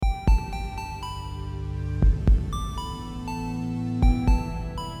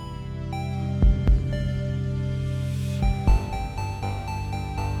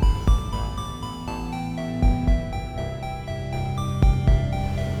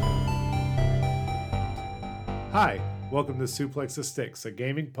Hi, welcome to Suplex the Sticks, a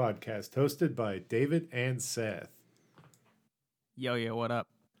gaming podcast hosted by David and Seth. Yo, what up?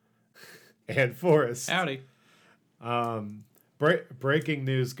 And Forrest. Howdy. Breaking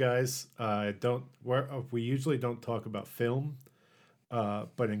news, guys. We usually don't talk about film,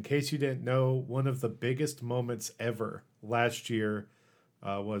 but in case you didn't know, one of the biggest moments ever last year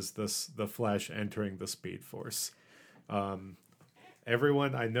was the Flash entering the Speed Force.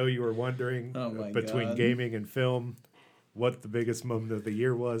 Everyone, I know you were wondering between gaming and film what the biggest moment of the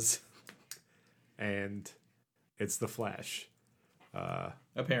year was, and it's the Flash.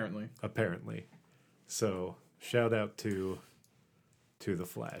 Apparently. So shout out to the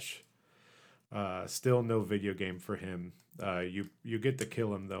Flash. Still no video game for him. You get to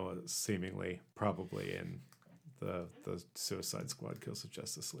kill him though, seemingly, probably in the Suicide Squad Kills the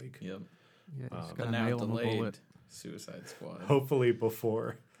Justice League. Yep. Yeah, The now delayed Suicide Squad. Hopefully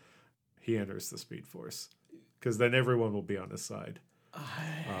before he enters the Speed Force, because then everyone will be on his side.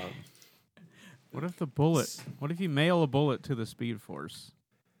 What if the bullet? What if you mail a bullet to the Speed Force?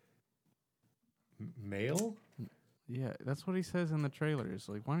 Mail? Yeah, that's what he says in the trailer. It's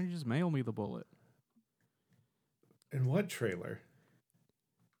like, why don't you just mail me the bullet? In what trailer?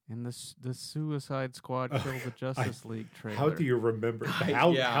 In the Suicide Squad Kill the Justice League trailer. How do you remember?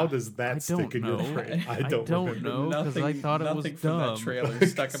 How does that stick in your brain? I don't know because I thought it was nothing from dumb. that trailer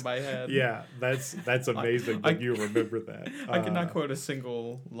stuck in my head. Yeah, that's amazing that you remember that. I cannot quote a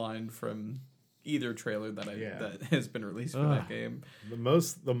single line from either trailer that has been released for that game. The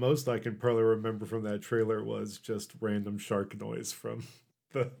most I can probably remember from that trailer was just random shark noise from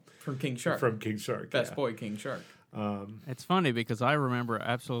King Shark. From King Shark. Best boy King Shark. It's funny because I remember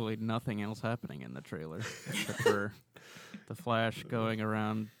absolutely nothing else happening in the trailer except for the Flash going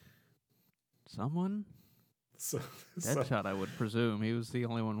around someone. Deadshot, I would presume. He was the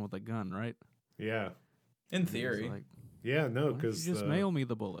only one with a gun, right? Yeah. In theory. Like, yeah, no, because just mail me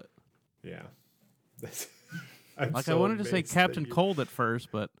the bullet. Yeah. I wanted to say Captain Cold at first,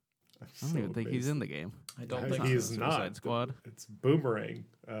 but I don't even think he's in the game. I don't think he's not. Suicide Squad. It's Boomerang,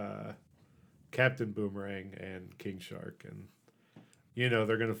 Captain Boomerang, and King Shark, and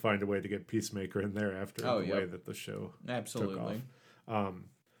they're going to find a way to get Peacemaker in there after the way that the show took off.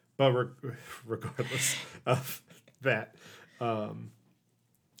 But regardless of that,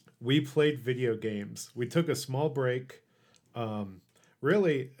 we played video games. We took a small break.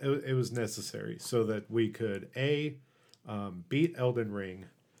 Really, it was necessary so that we could A, beat Elden Ring,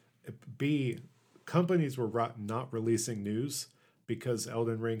 B, companies were not releasing news because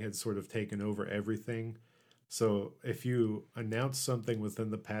Elden Ring had sort of taken over everything. So if you announce something within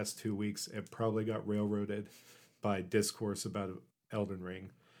the past 2 weeks, it probably got railroaded by discourse about Elden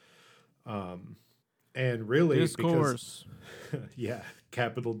Ring. And really, discourse. Because,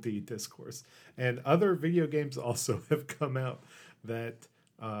 capital D discourse. And other video games also have come out that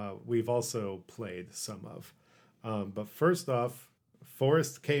we've also played some of. But first off,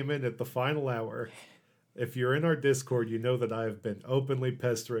 Forrest came in at the final hour. If you're in our Discord, you know that I've been openly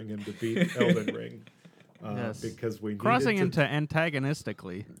pestering him to beat Elden Ring. Yes. Because we crossing into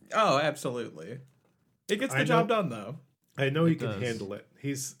antagonistically. Oh, absolutely. It gets the job done, though. I know he can handle it.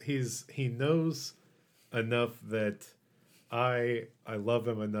 He knows enough that I love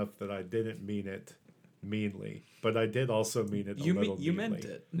him enough that I didn't mean it meanly, but I did also mean it a little you meanly. meant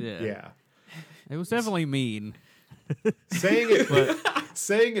it. Yeah. It was definitely mean. Saying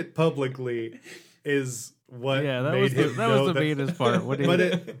it publicly is what made him that was the meanest part. When but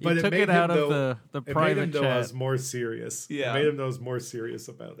it took it out of the private chat. I was more serious. Yeah. It made him know I was more serious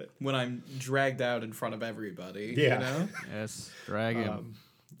about it. When I'm dragged out in front of everybody. Yeah. You know? Yes. Drag him.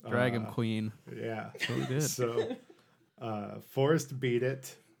 Drag him, queen. Yeah. That's what we did. So Forrest beat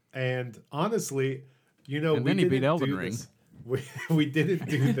it. And honestly, and then he beat Elden Ring. We didn't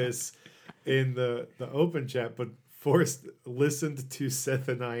do this in the open chat, but Forrest listened to Seth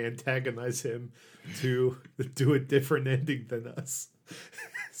and I antagonize him to do a different ending than us.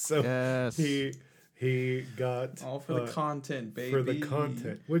 So yes. he got all for the content, baby. For the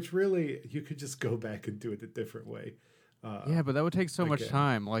content, which really you could just go back and do it a different way. Yeah, but that would take so much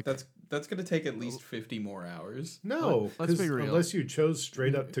time. Like that's going to take at least 50 more hours. No, let's be real. Unless you chose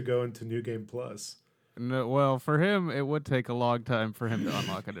straight up to go into New Game Plus. No, well, for him, it would take a long time for him to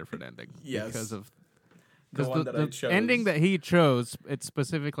unlock a different ending. Yes, because the ending that he chose, it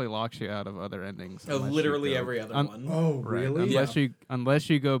specifically locks you out of other endings. Of literally every other one. Oh, really? Right. Unless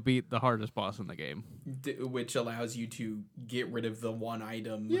you go beat the hardest boss in the game, which allows you to get rid of the one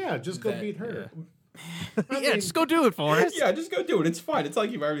item. Yeah, just go beat her. Yeah. Just go do it for us. Yeah, just go do it. It's fine. It's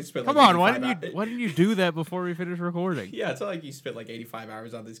like you've already spent. Come on, why didn't you do that before we finish recording? Yeah, it's not like you spent like 85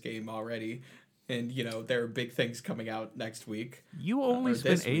 hours on this game already, and there are big things coming out next week. You only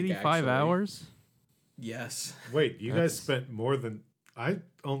spent 85 hours? Yes. Wait, you guys spent more than... I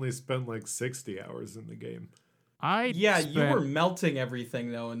only spent like 60 hours in the game. You were melting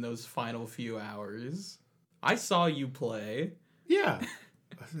everything, though, in those final few hours. I saw you play. Yeah.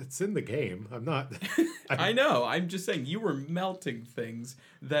 It's in the game. I'm not... I know. I'm just saying you were melting things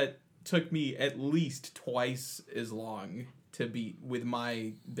that took me at least twice as long to beat with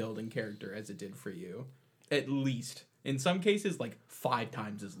my building character as it did for you. At least. In some cases, like 5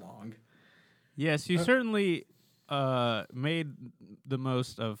 times as long. Yes, you certainly made the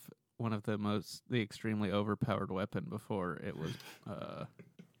most of one of the extremely overpowered weapon before it was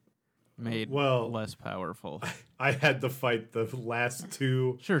made less powerful. I had to fight the last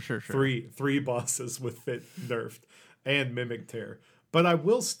two, sure. three bosses with it nerfed and Mimic Tear. But I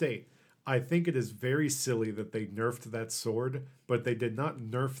will state, I think it is very silly that they nerfed that sword, but they did not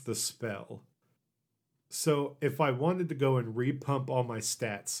nerf the spell. So if I wanted to go and repump all my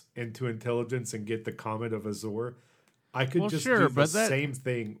stats into intelligence and get the Comet of Azor, I could do the same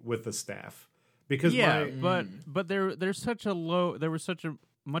thing with the staff. Because but there was such a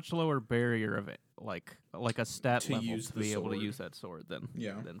much lower barrier of it, like a stat level to be able to use that sword than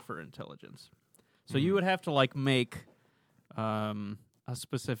for intelligence. So you would have to like make a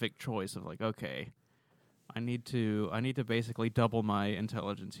specific choice of like, okay, I need to basically double my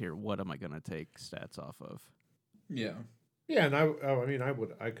intelligence here. What am I going to take stats off of? Yeah. Yeah, and I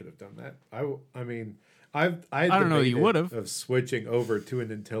could have done that. I don't know. You would have of switching over to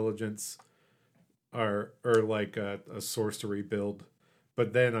an intelligence or like a sorcery build,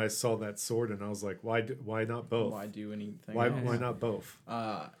 but then I saw that sword and I was like, why not both? Why do anything? Why not both?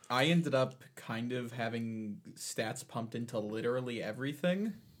 I ended up kind of having stats pumped into literally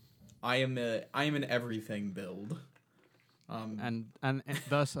everything. I am an everything build. And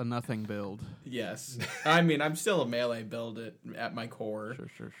thus a nothing build. Yes. I'm still a melee build at my core.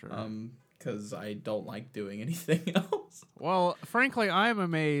 Sure. Because I don't like doing anything else. Well, frankly, I'm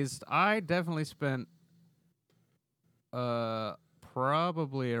amazed. I definitely spent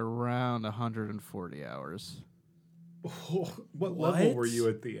probably around 140 hours. What level were you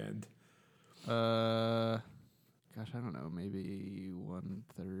at the end? Gosh, I don't know. Maybe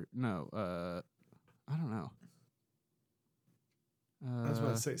 1/3. No, I don't know. I was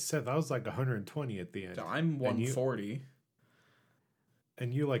about to say, Seth, I was like 120 at the end. I'm 140.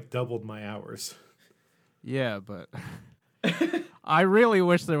 And you like doubled my hours. Yeah, but I really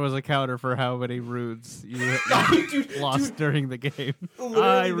wish there was a counter for how many runes you lost during the game.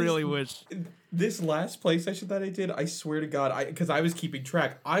 I really wish. This last play session that I did, I swear to God, because I was keeping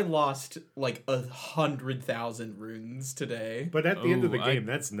track, I lost like 100,000 runes today. But at the end of the game,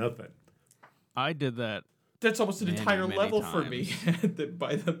 that's nothing. I did that. That's almost an entire level times. For me.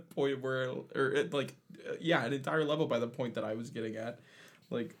 By the point where, an entire level by the point that I was getting at.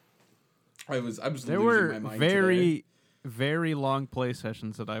 Like, I was there losing were my mind very, very long play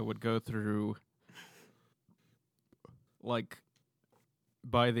sessions that I would go through. Like,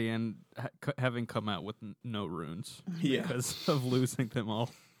 by the end, having come out with no runes because of losing them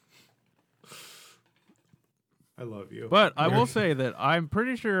all. I love you, but I will say that I'm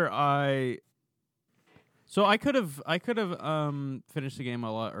pretty sure So I could have finished the game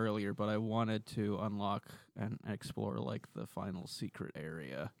a lot earlier, but I wanted to unlock and explore like the final secret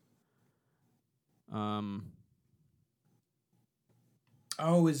area. Oh,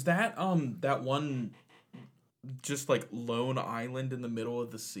 is that that one just like lone island in the middle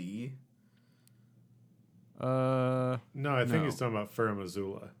of the sea? No, I think he's talking about Farum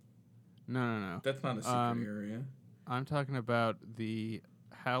Azula. No. That's not a secret area. I'm talking about the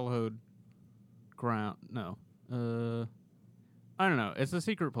hallowed ground. No. I don't know. It's a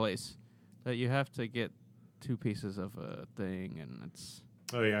secret place that you have to get 2 pieces of a thing, and it's...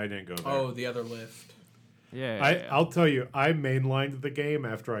 Oh, yeah, I didn't go there. Oh, the other lift. Yeah. I'll tell you, I mainlined the game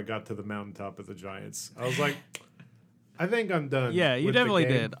after I got to the mountaintop of the giants. I was like, I think I'm done. Yeah, you definitely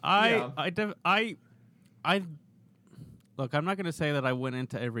did. I look, I'm not going to say that I went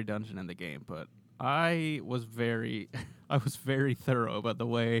into every dungeon in the game, but I was very thorough about the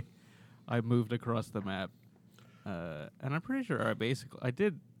way I moved across the map. And I'm pretty sure I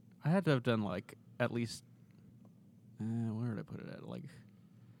had to have done like at least where did I put it at? Like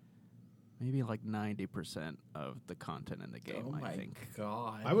maybe like 90% of the content in the game. I think. Oh my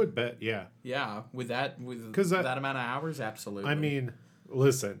God! I would bet, yeah. Yeah, with that amount of hours, absolutely. I mean,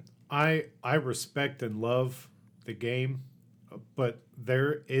 listen, I respect and love the game, but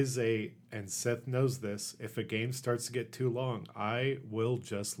there is and Seth knows this, if a game starts to get too long, I will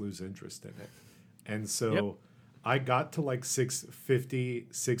just lose interest in it. And so I got to like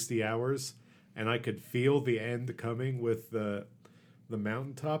 60 hours, and I could feel the end coming with the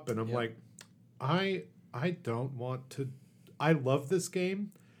mountaintop, and I'm like, I don't want to. I love this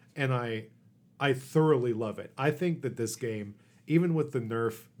game, and I thoroughly love it. I think that this game, even with the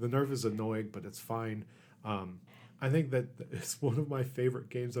nerf is annoying, but it's fine. I think that it's one of my favorite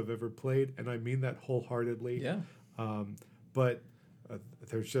games I've ever played, and I mean that wholeheartedly. Yeah. But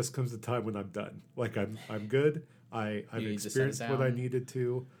there just comes a time when I'm done. Like I'm good. I've experienced what I needed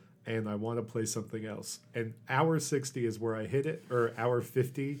to, and I want to play something else. And hour 60 is where I hit it, or hour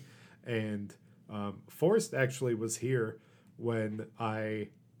 50. And Forrest actually was here when I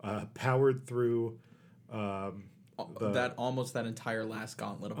powered through that entire last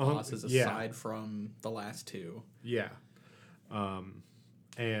gauntlet of bosses, aside from the last two. Yeah.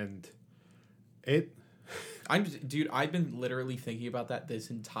 And it. I've been literally thinking about that this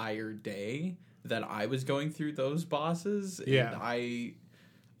entire day, that I was going through those bosses. Yeah. And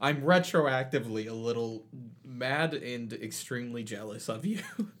I'm retroactively a little mad and extremely jealous of you.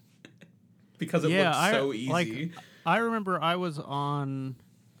 Because it looked so easy. Like, I remember I was on,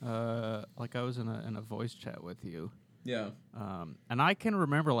 I was in a voice chat with you. Yeah. And I can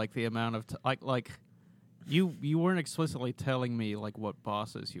remember like the amount of like you weren't explicitly telling me like what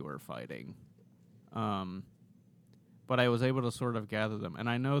bosses you were fighting, but I was able to sort of gather them. And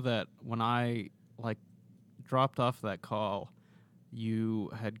I know that when I like dropped off that call, you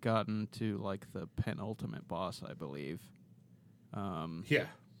had gotten to like the penultimate boss, I believe. Yeah.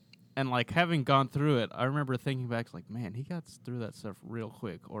 And like having gone through it, I remember thinking back, like, man, he got through that stuff real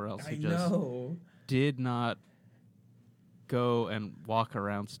quick, or else he just did not go and walk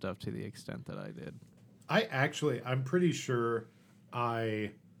around stuff to the extent that I did. I'm pretty sure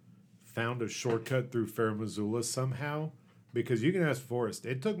I found a shortcut through Fair Missoula somehow, because you can ask Forrest.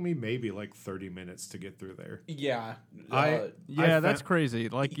 It took me maybe like 30 minutes to get through there. Yeah. That's crazy.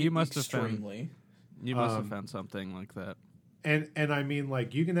 Like you must have found something like that. And I mean,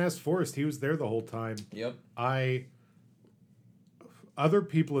 like, you can ask Forrest. He was there the whole time. Yep. Other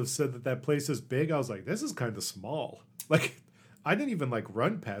people have said that place is big. I was like, this is kind of small. Like, I didn't even, like,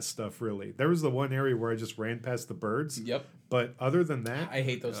 run past stuff, really. There was the one area where I just ran past the birds. Yep. But other than that... I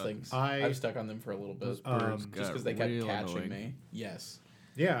hate those things. I was stuck on them for a little bit. Just because they kept catching me. Yes.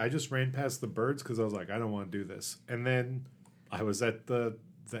 Yeah, I just ran past the birds because I was like, I don't want to do this. And then I was at the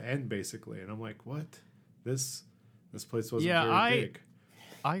end, basically. And I'm like, what? This place wasn't very big.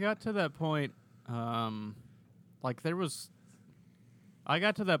 I got to that point, I got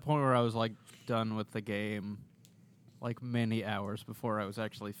to that point where I was, like, done with the game, like, many hours before I was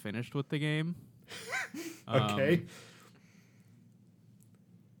actually finished with the game. Okay.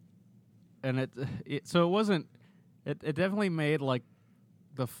 And it definitely made, like,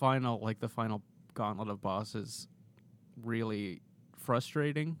 the final gauntlet of bosses really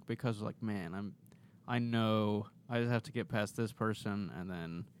frustrating, because, like, man, I know I just have to get past this person, and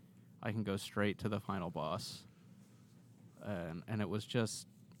then I can go straight to the final boss. And it was just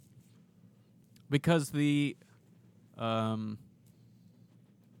because the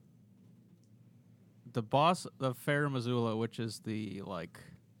boss of Fair Missoula, which is the like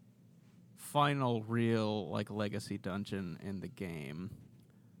final real like legacy dungeon in the game,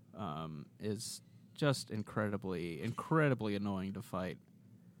 is just incredibly annoying to fight,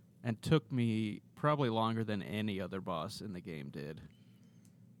 and took me probably longer than any other boss in the game did.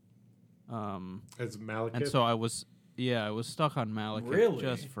 As Malekith? And so I was stuck on Malekith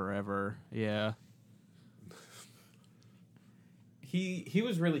just forever. Yeah. He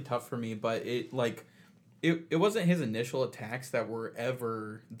was really tough for me, but it wasn't his initial attacks that were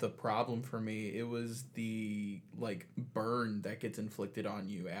ever the problem for me. It was the like burn that gets inflicted on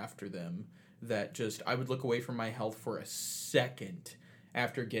you after them, that just I would look away from my health for a second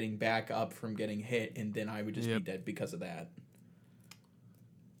after getting back up from getting hit, and then I would just be dead because of that.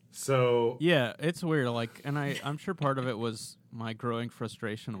 So yeah, it's weird. Like, and I'm sure part of it was my growing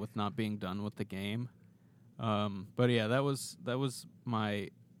frustration with not being done with the game. But yeah, that was my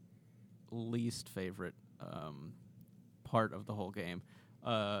least favorite part of the whole game.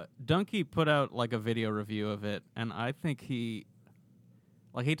 Dunkey put out like a video review of it, and I think he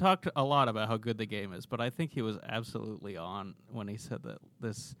talked a lot about how good the game is, but I think he was absolutely on when he said that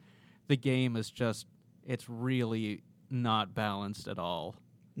the game is just, it's really not balanced at all.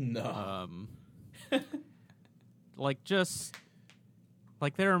 No. Like, just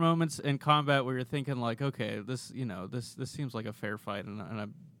like there are moments in combat where you're thinking like, okay, this seems like a fair fight, and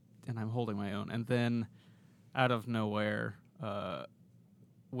I'm holding my own, and then out of nowhere,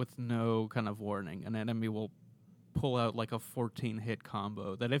 with no kind of warning, an enemy will pull out like a 14-hit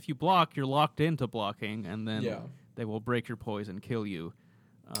combo that if you block, you're locked into blocking, and then they will break your poise and kill you.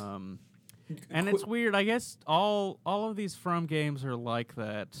 And it's weird. I guess all of these From games are like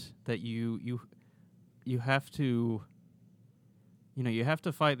that you have to, you have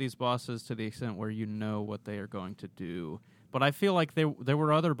to fight these bosses to the extent where you know what they are going to do. But I feel like there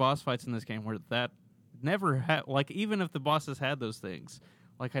were other boss fights in this game where that never had, like, even if the bosses had those things,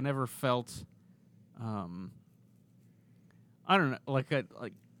 like, I never felt, I don't know, like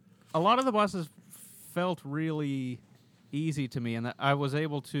a lot of the bosses felt really easy to me, and that I was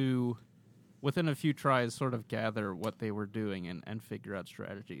able to, within a few tries, sort of gather what they were doing and figure out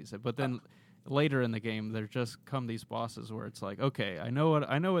strategies. But then later in the game, there just come these bosses where it's like, okay, I know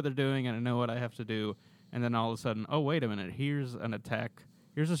what they're doing, and I know what I have to do. And then all of a sudden, oh, wait a minute, here's an attack.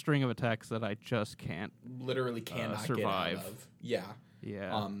 Here's a string of attacks that I just can't literally cannot survive. Get out of. Yeah.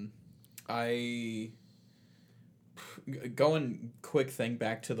 Yeah. Going quick thing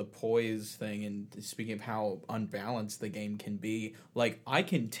back to the poise thing, and speaking of how unbalanced the game can be, like, I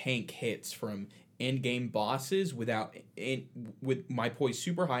can tank hits from in-game bosses with my poise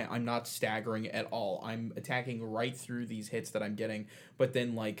super high. I'm not staggering at all. I'm attacking right through these hits that I'm getting. But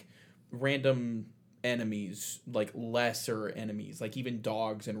then, like, random enemies, like lesser enemies, like even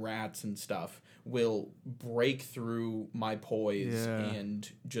dogs and rats and stuff, will break through my poise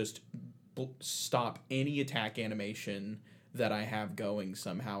and just stop any attack animation that I have going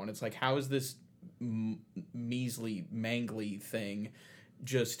somehow. And it's like, how is this measly, mangly thing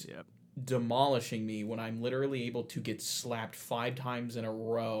just demolishing me when I'm literally able to get slapped 5 times in a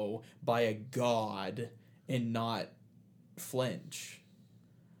row by a god and not flinch?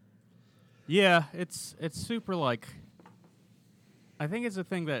 Yeah, it's super, like, I think it's a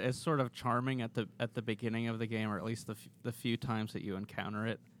thing that is sort of charming at the beginning of the game, or at least the few times that you encounter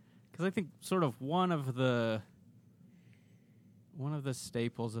it, because I think sort of one of the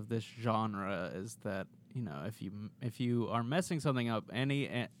staples of this genre is that, if you are messing something up,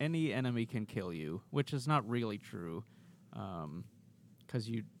 any enemy can kill you, which is not really true, because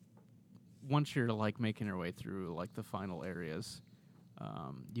once you're, like, making your way through, like, the final areas,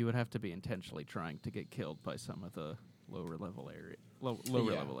 you would have to be intentionally trying to get killed by some of the lower level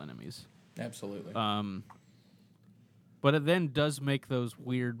level enemies. Absolutely. But it then does make those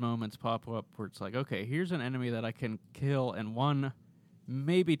weird moments pop up where it's like, okay, here's an enemy that I can kill in 1,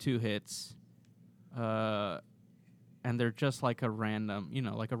 maybe 2 hits, and they're just like a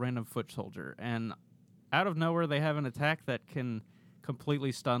random foot soldier, and out of nowhere they have an attack that can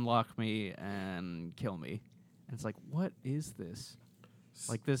completely stun lock me and kill me. And it's like, what is this?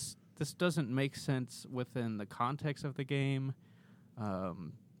 Like, this doesn't make sense within the context of the game.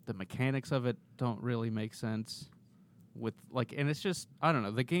 The mechanics of it don't really make sense. And it's just, I don't know.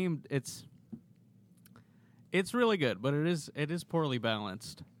 The game, it's really good, but it is poorly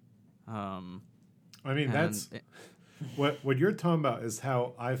balanced. I mean, that's what you're talking about is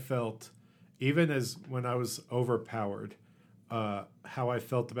how I felt, even as when I was overpowered. How I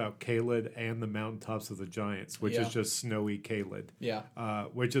felt about Caelid and the Mountaintops of the Giants, which is just snowy Caelid. Yeah.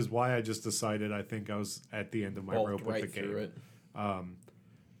 Which is why I just decided I think I was at the end of my rope with the game. It.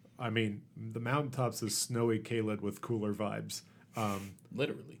 I mean, the Mountaintops is snowy Caelid with cooler vibes.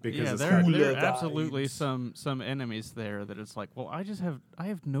 Literally. Because there are absolutely some enemies there that it's like, well, I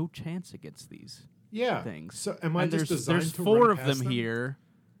have no chance against these things. So am I just designed there's to 4 run of past them here,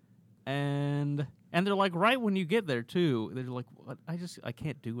 and they're like right when you get there too. They're like, what? I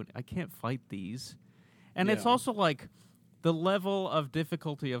can't do it. I can't fight these. And it's also like the level of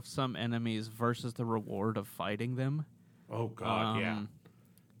difficulty of some enemies versus the reward of fighting them. Oh God, yeah.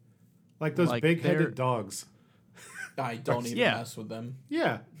 Like those big-headed dogs. I don't even mess with them.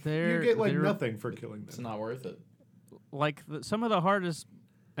 Yeah, you get nothing for killing them. It's not worth it. Like some of the hardest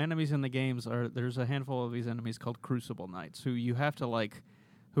enemies in the games there's a handful of these enemies called Crucible Knights, who you have to like.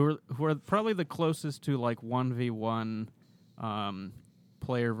 Who are probably the closest to like 1v1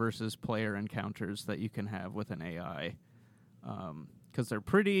 player versus player encounters that you can have with an AI, because they're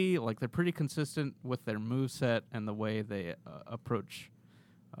pretty consistent with their moveset and the way they approach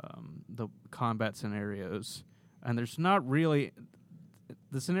the combat scenarios. And there's not really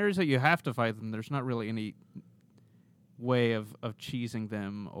the scenarios that you have to fight them. There's not really any way of cheesing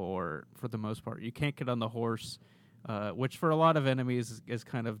them, or for the most part, you can't get on the horse. Which for a lot of enemies is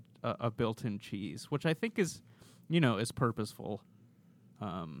kind of a built-in cheese, which I think is purposeful.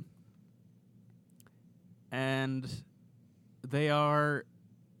 And they are,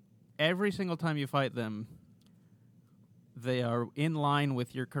 every single time you fight them, they are in line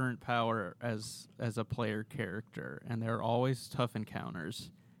with your current power as a player character, and they're always tough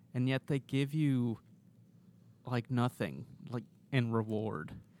encounters, and yet they give you like nothing like in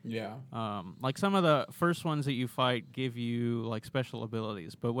reward. Yeah. Like some of the first ones that you fight give you like special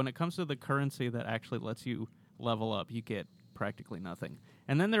abilities, but when it comes to the currency that actually lets you level up, you get practically nothing.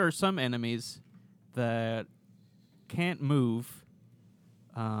 And then there are some enemies that can't move,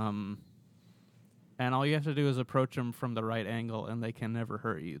 and all you have to do is approach them from the right angle, and they can never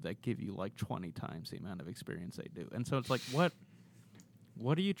hurt you. That give you like 20 times the amount of experience they do. And so it's like,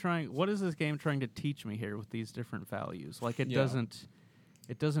 what are you trying? What is this game trying to teach me here with these different values? Like it doesn't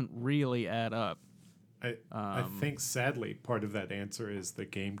really add up. I think sadly part of that answer is the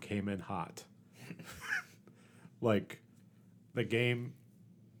game came in hot. Like the game,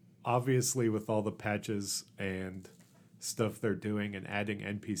 obviously with all the patches and stuff they're doing and adding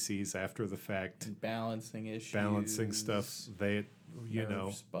NPCs after the fact, and balancing issues, balancing stuff, they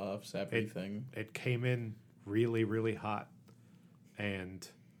nerfs, buffs, everything. It came in really, really hot. And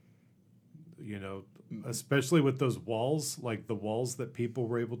especially with those walls, like the walls that people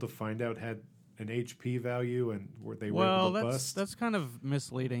were able to find out had an HP value and were able to bust. That's kind of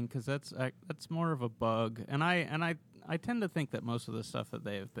misleading because that's more of a bug, and I tend to think that most of the stuff that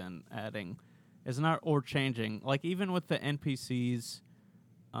they have been adding is not or changing. Like even with the NPCs,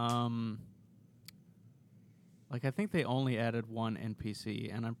 like I think they only added one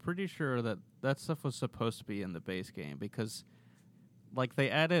NPC, and I'm pretty sure that stuff was supposed to be in the base game because, like,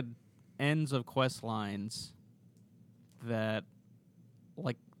 they added ends of quest lines that,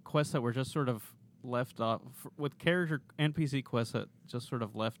 like, quests that were just sort of left off with character NPC quests that just sort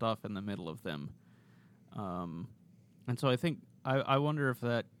of left off in the middle of them. And so I think I wonder if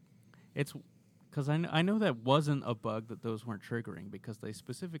that it's because I know that wasn't a bug that those weren't triggering because they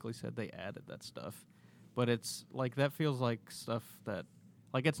specifically said they added that stuff, but it's like that feels like stuff that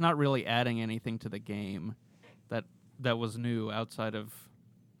like it's not really adding anything to the game that was new outside of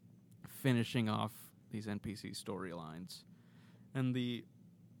finishing off these NPC storylines. And the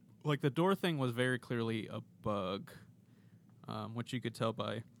door thing was very clearly a bug, which you could tell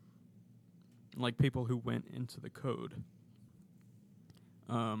by like people who went into the code.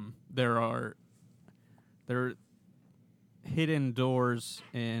 There are hidden doors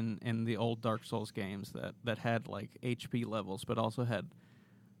in the old Dark Souls games that had like HP levels, but also had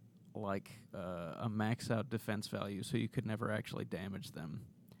like a max out defense value, so you could never actually damage them.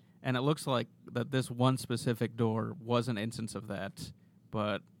 And it looks like that this one specific door was an instance of that,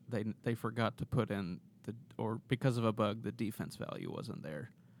 but they forgot to put in or because of a bug, the defense value wasn't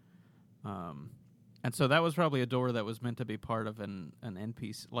there. And so that was probably a door that was meant to be part of an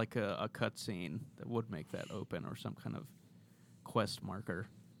NPC, like a cutscene that would make that open or some kind of quest marker.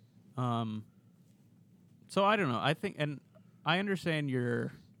 So I don't know. I think, and I understand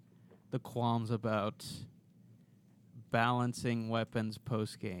the qualms about balancing weapons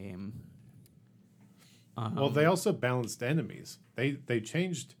post game. Well, they also balanced enemies. They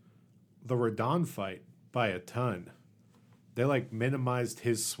changed the Radon fight by a ton. They like minimized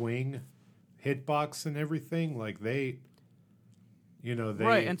his swing hitbox and everything. Like they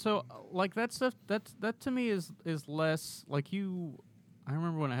right. And so like that stuff that to me is less like you. I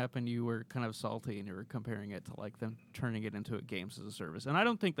remember when it happened, you were kind of salty and you were comparing it to like them turning it into a games as a service. And I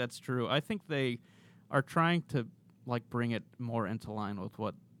don't think that's true. I think they are trying to like bring it more into line with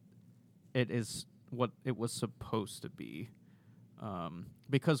what it was supposed to be.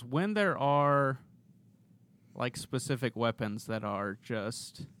 Because when there are like specific weapons that are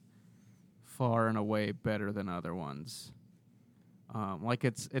just far and away better than other ones, like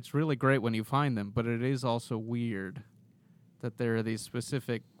it's really great when you find them, but it is also weird that there are these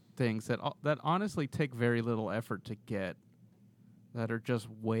specific things that honestly take very little effort to get that are just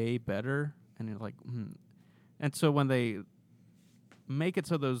way better, and you're like, And so when they make it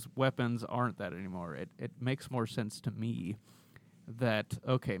so those weapons aren't that anymore, it makes more sense to me that,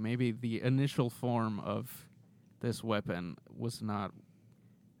 okay, maybe the initial form of this weapon was not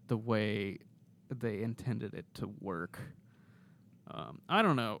the way they intended it to work. I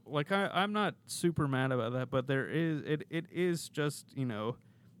don't know. Like I'm not super mad about that, but there is it is just,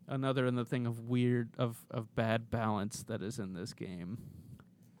 another in the thing of weird of bad balance that is in this game.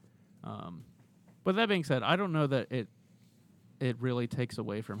 But that being said, I don't know that it really takes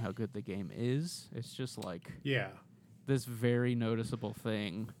away from how good the game is. It's just like this very noticeable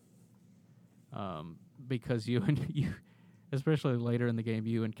thing. Because you especially later in the game,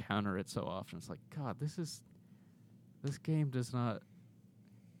 you encounter it so often. It's like, God, this game doesn't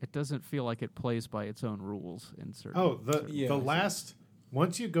feel like it plays by its own rules in certain. The last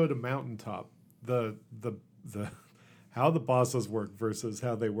once you go to Mountaintop, the how the bosses work versus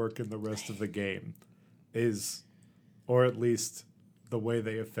how they work in the rest of the game is, or at least the way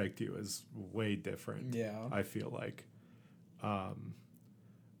they affect you is way different. Yeah, I feel like.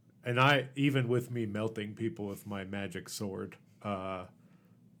 and I, even with me melting people with my magic sword,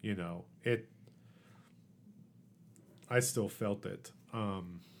 you know, I still felt it.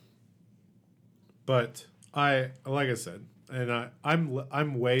 But like I said, and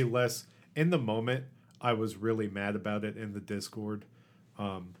I'm way less in the moment. I was really mad about it in the Discord.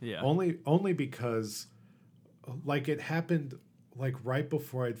 Only because like it happened like right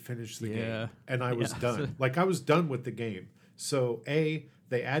before I'd finished the game and I was done. Like I was done with the game. So they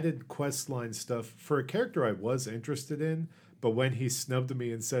added questline stuff for a character I was interested in, but when he snubbed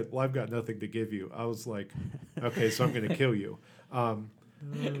me and said, "Well, I've got nothing to give you," I was like, "Okay, so I'm going to kill you."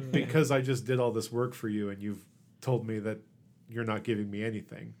 Because I just did all this work for you and you've told me that you're not giving me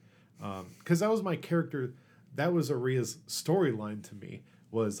anything. Because that was my character. That was Aria's storyline to me,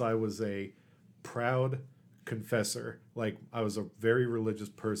 was I was a proud confessor. Like I was a very religious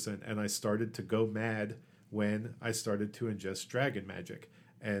person and I started to go mad when I started to ingest dragon magic.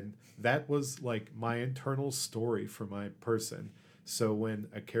 And that was like my internal story for my person. So when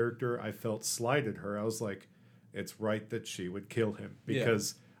a character I felt slighted her, I was like, it's right that she would kill him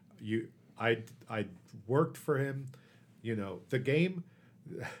because I worked for him. You know, the game,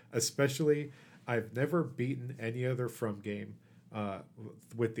 especially, I've never beaten any other From game.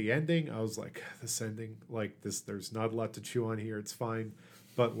 With the ending, I was like, this ending, like this, there's not a lot to chew on here. It's fine.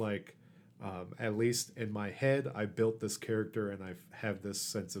 But like, at least in my head, I built this character and I have this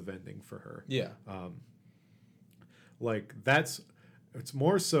sense of ending for her. Yeah. Like it's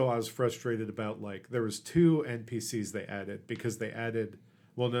more so I was frustrated about like there was 2 NPCs they added because they added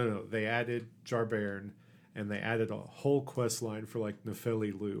they added Jarbairn and they added a whole quest line for like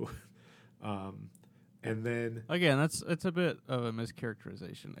Nefeli Lu. And then again, it's a bit of a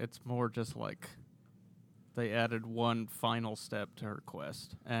mischaracterization. It's more just like they added one final step to her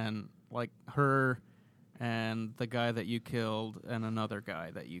quest, and like her and the guy that you killed and another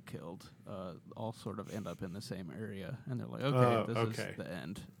guy that you killed all sort of end up in the same area, and they're like, okay, this is the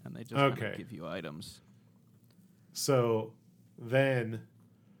end, and they just kind of give you items. So then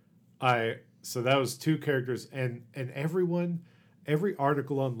so that was 2 characters, and every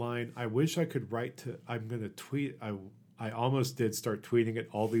article online, I wish I could write to, I'm going to tweet, I almost did start tweeting at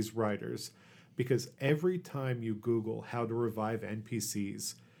all these writers, because every time you Google how to revive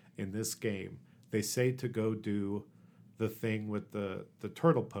NPCs in this game, they say to go do the thing with the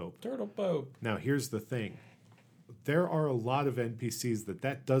Turtle Pope. Turtle Pope. Now, here's the thing. There are a lot of NPCs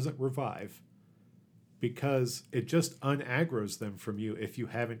that doesn't revive because it just unaggroes them from you if you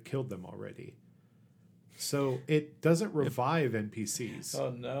haven't killed them already. So it doesn't revive NPCs.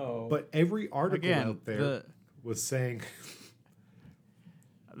 Oh, no. But every article out there was saying...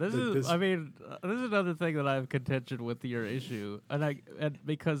 This is another thing that I have contention with your issue. And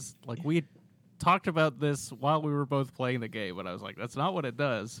because like we talked about this while we were both playing the game, and I was like, that's not what it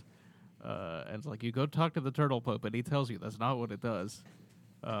does. And it's like, you go talk to the Turtle Pope, and he tells you that's not what it does.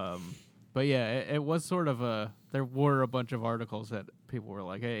 But yeah, it was sort of there were a bunch of articles that people were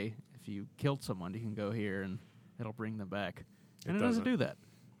like, hey, if you killed someone, you can go here, and it'll bring them back. And it doesn't do that.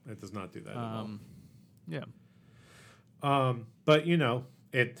 It does not do that at all. Yeah. But, you know,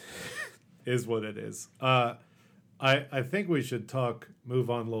 it is what it is. I think we should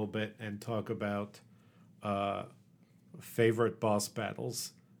move on a little bit and talk about favorite boss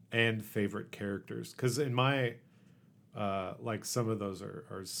battles and favorite characters. Because in my, like, some of those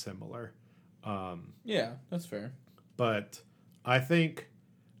are similar. Yeah, that's fair. But I think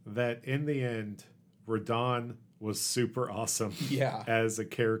that in the end, Radon was super awesome as a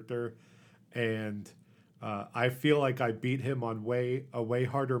character. And I feel like I beat him on a way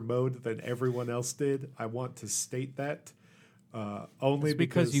harder mode than everyone else did. I want to state that. Only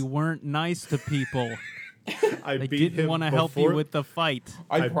because you weren't nice to people. They didn't want to help you with the fight.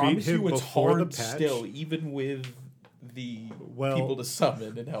 I promise you it's hard still, even with the people to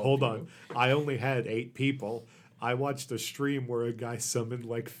summon and help Hold on. I only had 8 people. I watched a stream where a guy summoned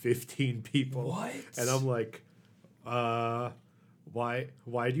like 15 people. What? And I'm like, why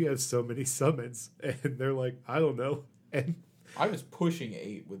do you have so many summons? And they're like, I don't know. And I was pushing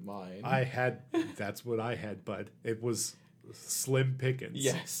 8 with mine. That's what I had, bud. It was slim pickings.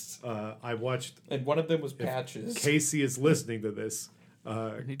 Yes. I watched. And one of them was Patches. Casey is listening to this.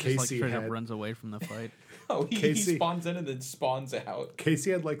 He just straight up runs away from the fight. Oh, he spawns in and then spawns out.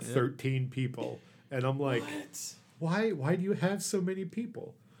 Casey had like 13 people. And I'm like, what? Why do you have so many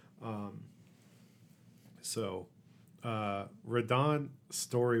people? Radon,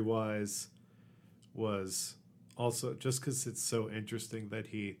 story-wise, was also, just because it's so interesting that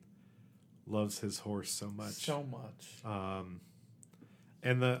he loves his horse so much. So much.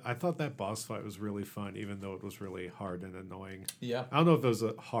 And I thought that boss fight was really fun, even though it was really hard and annoying. Yeah. I don't know if it was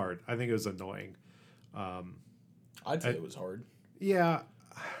hard. I think it was annoying. I'd say it was hard. Yeah.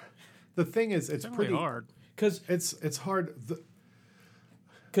 The thing is, it's pretty hard. Because it's hard.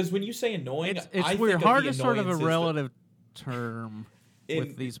 Because when you say annoying, it's weird. Hard is sort of a relative term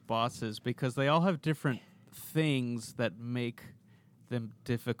with these bosses because they all have different things that make them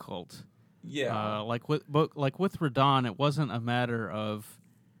difficult. Yeah. Like with Radon, it wasn't a matter of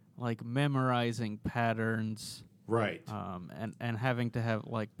like memorizing patterns, right? And having to have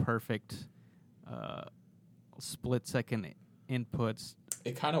like perfect split-second inputs.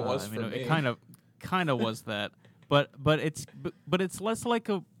 It kind of was for me. It kind of was that, but it's less like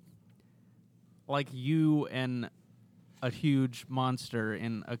you and a huge monster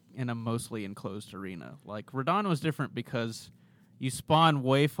in a mostly enclosed arena. Like Radon was different because you spawn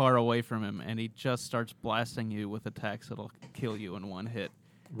way far away from him, and he just starts blasting you with attacks that'll kill you in one hit.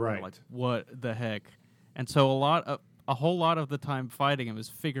 Right. You're like, what the heck? And so a whole lot of the time fighting him is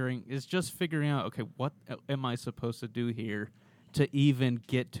just figuring out, okay, what am I supposed to do here to even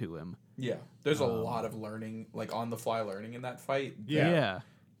get to him? Yeah. There's a lot of learning, like on the fly learning in that fight. Yeah.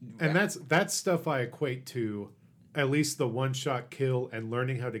 And that's stuff I equate to at least the one-shot kill and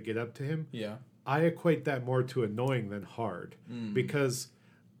learning how to get up to him. Yeah. I equate that more to annoying than hard because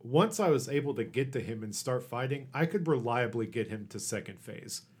once I was able to get to him and start fighting, I could reliably get him to second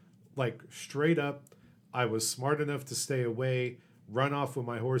phase. Like straight up, I was smart enough to stay away, run off with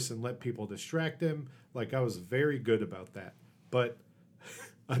my horse and let people distract him. Like I was very good about that. But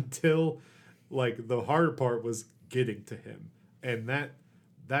until like the harder part was getting to him. And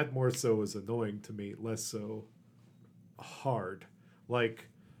that more so was annoying to me, less so hard. Like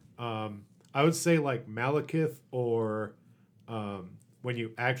I would say like Malekith or when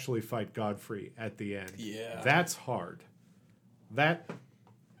you actually fight Godfrey at the end. Yeah. That's hard. That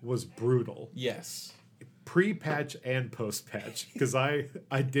was brutal. Yes. Pre-patch and post-patch. Because I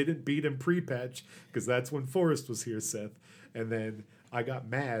didn't beat him pre-patch because that's when Forrest was here, Seth. And then I got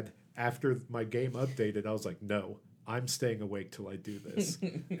mad after my game updated. I was like, no, I'm staying awake till I do this.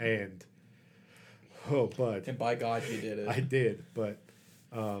 And oh, bud. And by God, you did it. I did, but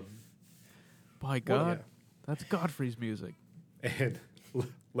by God, that's Godfrey's music. And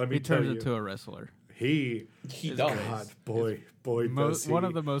let me tell you, he turns into a wrestler. He does. God, boy, does he. One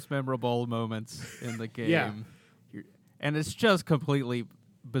of the most memorable moments in the game. Yeah. And it's just completely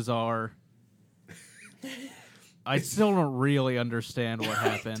bizarre. I still don't really understand what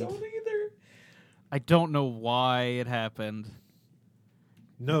happened. I don't either. I don't know why it happened.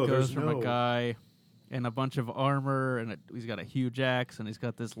 No, it goes there's from no a guy in a bunch of armor, and he's got a huge axe, and he's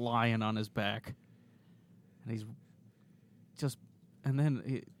got this lion on his back, and he's just, and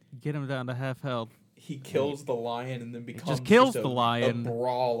then get him down to half health. He kills the lion and then becomes just kills a the lion, a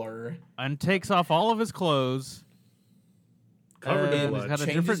brawler, and takes off all of his clothes. covered in blood. He's got a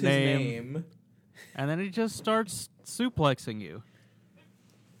changes different his name, and then he just starts suplexing you.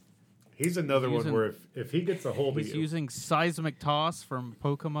 He's another one where if he gets a hold of He's you, using seismic toss from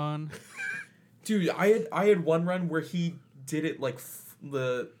Pokemon. dude. I had one run where he did it like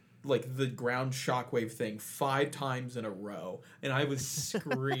the ground shockwave thing 5 times in a row, and I was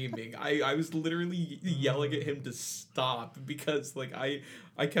screaming. I was literally yelling at him to stop because like I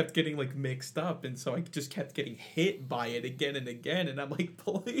kept getting like mixed up, and so I just kept getting hit by it again and again, and I'm like,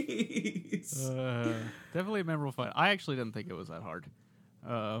 please. Definitely a memorable fight. I actually didn't think it was that hard.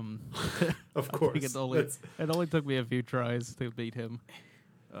 of course, it only took me a few tries to beat him.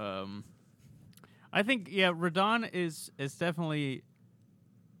 I think Radon is definitely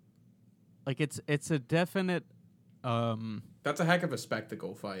like it's a definite. That's a heck of a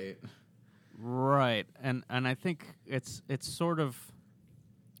spectacle fight, right? And I think it's sort of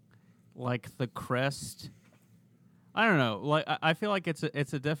like the crest. I don't know. Like I feel like it's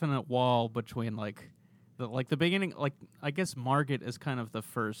a definite wall between the beginning. Like I guess Margit is kind of the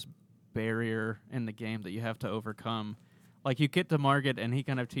first barrier in the game that you have to overcome. Like you get to Margit and he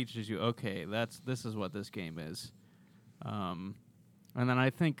kind of teaches you, okay, this is what this game is. And then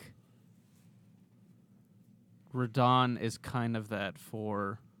I think Radon is kind of that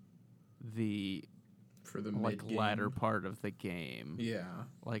for the latter part of the game. Yeah.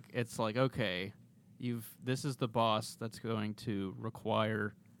 Like it's like, okay, this is the boss that's going to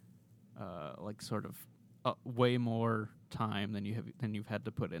require like sort of way more time than you've had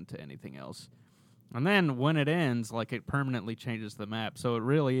to put into anything else. And then when it ends, like it permanently changes the map. So it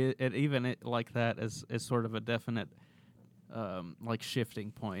really like that is sort of a definite like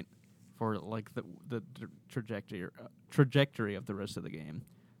shifting point for like the trajectory of the rest of the game.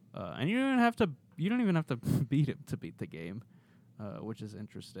 And you don't even have to beat him to beat the game. which is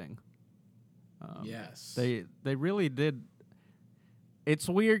interesting. Yes. They really did. It's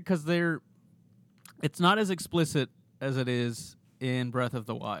weird because it's not as explicit as it is in Breath of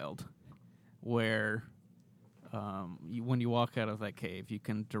the Wild, where when you walk out of that cave, you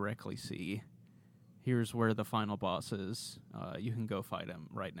can directly see, here's where the final boss is. You can go fight him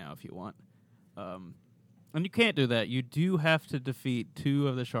right now if you want. And you can't do that. You do have to defeat 2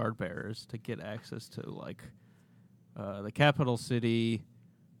 of the shard bearers to get access to the capital city,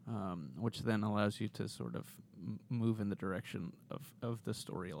 which then allows you to sort of move in the direction of the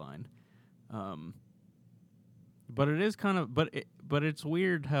storyline. But it is kind of, but it's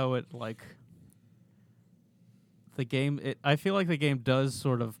weird how it the game. I feel like the game does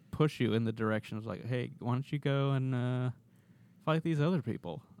sort of push you in the direction of hey, why don't you go and fight these other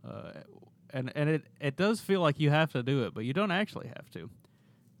people? And it does feel like you have to do it, but you don't actually have to.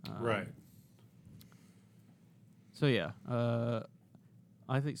 Right. So yeah,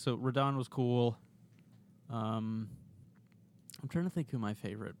 I think so. Radon was cool. I'm trying to think who my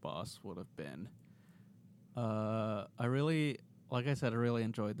favorite boss would have been. I really, like I said, I really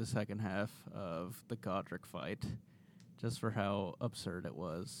enjoyed the second half of the Godric fight, just for how absurd it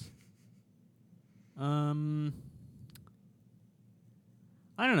was.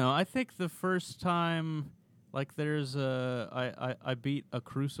 I don't know. I think the first time, there's I beat a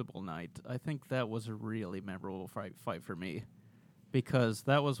Crucible Knight. I think that was a really memorable fight for me, because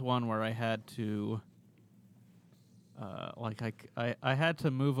that was one where I had to, I had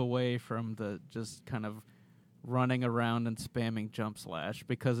to move away from the just kind of running around and spamming jump slash,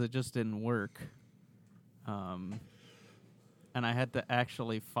 because it just didn't work. And I had to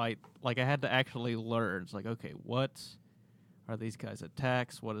actually fight. I had to actually learn. It's okay, what are these guys'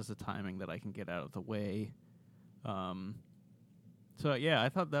 attacks? What is the timing that I can get out of the way? So yeah, I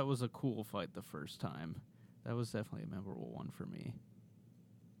thought that was a cool fight the first time. That was definitely a memorable one for me.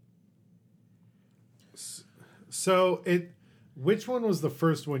 So which one was the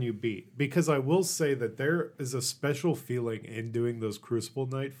first one you beat? Because I will say that there is a special feeling in doing those Crucible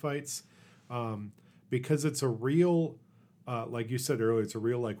Knight fights, because it's a real, like you said earlier, it's a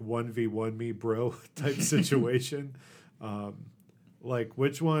real 1v1 me bro type situation.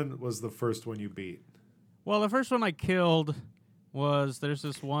 Which one was the first one you beat? Well, the first one I killed was, there's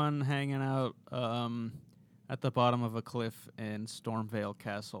this one hanging out at the bottom of a cliff in Stormvale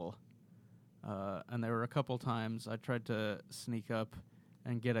Castle. And there were a couple times I tried to sneak up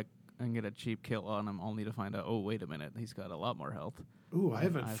and get a cheap kill on him, only to find out, oh, wait a minute, he's got a lot more health. Ooh, I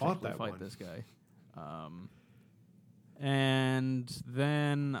haven't fought that fight one. This guy. And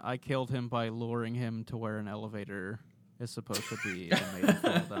then I killed him by luring him to where an elevator is supposed to be and made him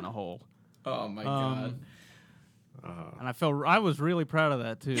fall down a hole. Oh my god. And I was really proud of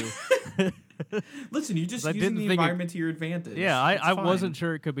that too. Listen, you're just using the environment to your advantage. Yeah, I wasn't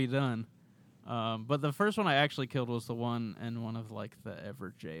sure it could be done. But the first one I actually killed was the one in one of the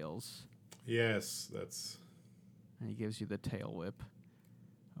Ever jails. Yes, that's. And he gives you the tail whip,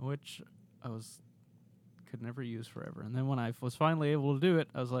 which I could never use forever. And then when I was finally able to do it,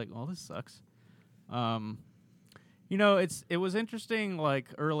 I was like, well, this sucks. It was interesting,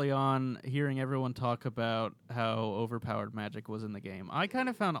 early on, hearing everyone talk about how overpowered magic was in the game. I kind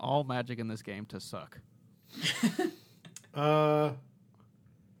of found all magic in this game to suck. I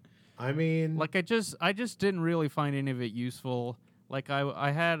mean, I just didn't really find any of it useful.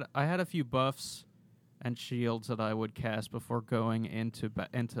 I had a few buffs and shields that I would cast before going into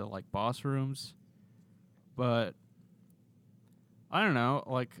boss rooms, but I don't know.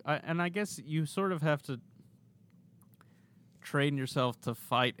 I guess you sort of have to train yourself to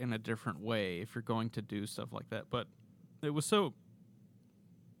fight in a different way if you're going to do stuff like that. But it was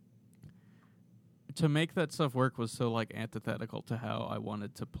to make that stuff work was so antithetical to how I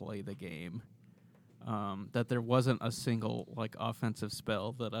wanted to play the game, that there wasn't a single offensive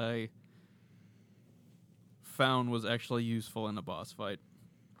spell that I found was actually useful in a boss fight.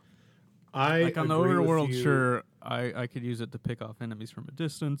 On the overworld, sure, I could use it to pick off enemies from a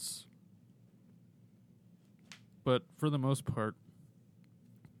distance, but for the most part,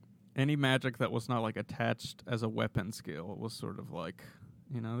 any magic that was not attached as a weapon skill was sort of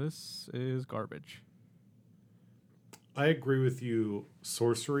this is garbage. I agree with you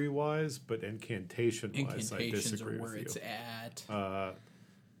sorcery-wise, but incantation-wise, I disagree with you. Incantations are where it's at.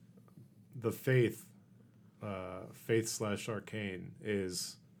 The faith/arcane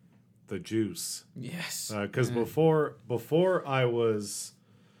is the juice. Yes. Because before I was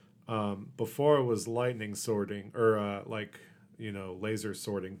lightning sorting or laser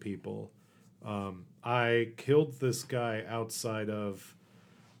sorting people, I killed this guy outside of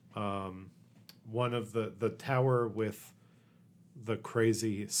one of the tower with the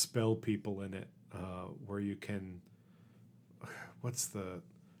crazy spell people in it, where you can,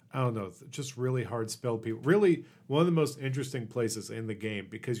 I don't know, just really hard spell people. Really, one of the most interesting places in the game,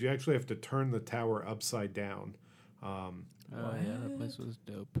 because you actually have to turn the tower upside down. Oh yeah, that place was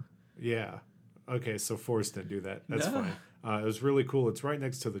dope. Yeah. Okay, so Forrest didn't do that. That's fine. It was really cool. It's right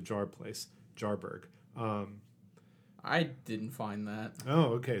next to the jar place, Jarburg. I didn't find that.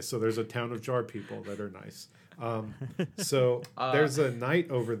 Oh, okay. So there's a town of jar people that are nice. So there's a knight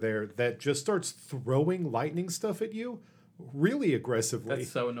over there that just starts throwing lightning stuff at you really aggressively.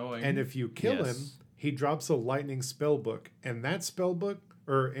 That's so annoying. And if you kill him, he drops a lightning spell book. And that spell book,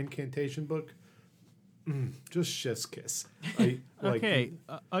 or incantation book, just chef's kiss. Okay,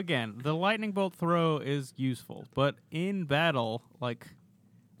 again, the lightning bolt throw is useful. But in battle, like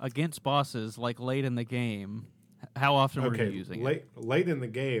against bosses, like late in the game, how often were you using it? Late in the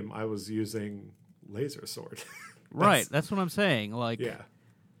game, I was using laser sword. Right, that's what I'm saying. Like, yeah.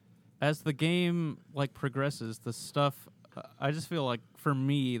 As the game like progresses, the stuff I just feel like for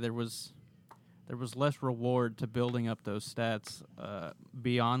me there was less reward to building up those stats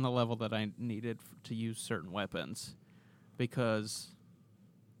beyond the level that I needed to use certain weapons, because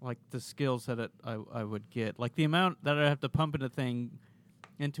like the skills that I would get, like the amount that I have to pump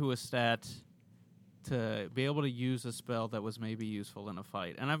into a stat to be able to use a spell that was maybe useful in a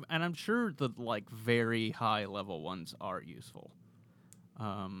fight, and I'm sure the like very high level ones are useful,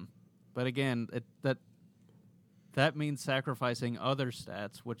 but again, that means sacrificing other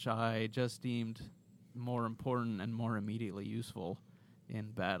stats, which I just deemed more important and more immediately useful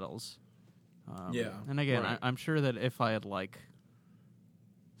in battles. And again, right. I'm sure that if I had like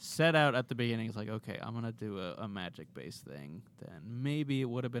set out at the beginning, it's like, okay, I'm gonna do a magic based thing, then maybe it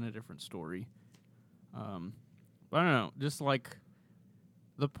would have been a different story. But I don't know, just like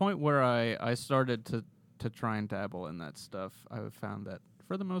the point where I started to try and dabble in that stuff, I found that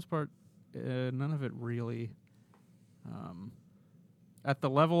for the most part, none of it really, at the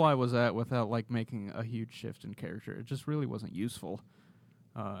level I was at without like making a huge shift in character, it just really wasn't useful.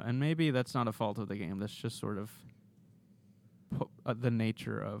 And maybe that's not a fault of the game. That's just sort of the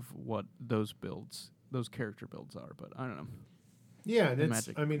nature of what those character builds are. But I don't know. Yeah, and it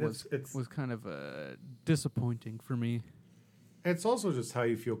was kind of disappointing for me. It's also just how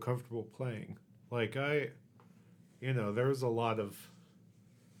you feel comfortable playing. Like there was a lot of.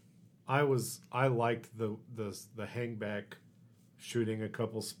 I liked the hangback, shooting a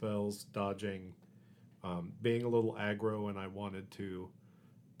couple spells, dodging, being a little aggro when I wanted to,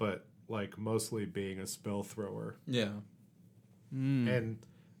 but like mostly being a spell thrower. Yeah. And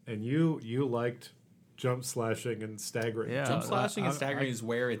you liked jump slashing and staggering. Yeah, jump slashing and staggering is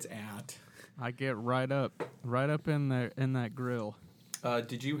where it's at. I get right up in there in that grill.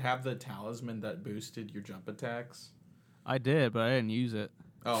 Did you have the talisman that boosted your jump attacks? I did, but I didn't use it.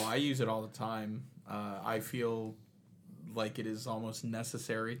 Oh, I use it all the time. I feel like it is almost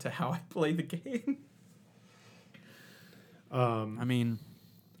necessary to how I play the game. I mean,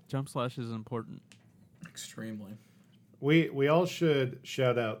 jump slash is important. Extremely. We all should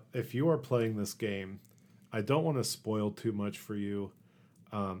shout out, if you are playing this game, I don't want to spoil too much for you.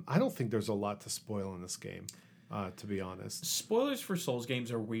 I don't think there's a lot to spoil in this game, to be honest. Spoilers for Souls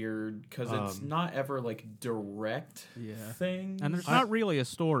games are weird because it's not ever like direct thing. And there's not really a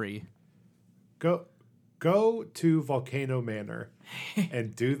story. Go to Volcano Manor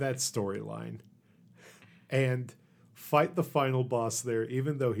and do that storyline. And fight the final boss there,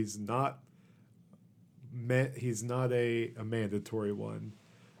 even though he's not a mandatory one,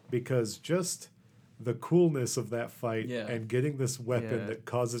 because just the coolness of that fight and getting this weapon that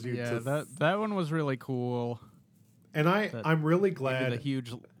causes you to that one was really cool. And I'm really glad the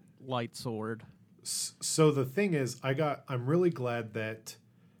huge light sword. So the thing is, I'm really glad that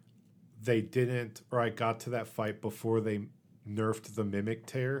they didn't, or I got to that fight before they nerfed the Mimic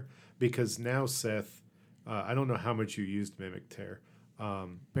Tear, because now, Seth, I don't know how much you used Mimic Tear.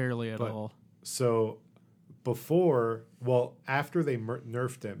 Barely at all. So after they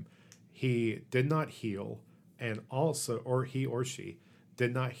nerfed him, he did not heal, and also, or he or she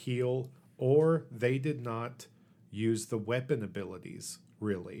did not heal, or they did not use the weapon abilities,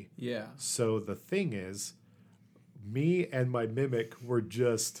 really. Yeah. So the thing is, me and my Mimic were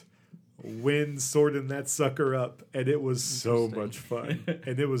just swording that sucker up, and it was so much fun.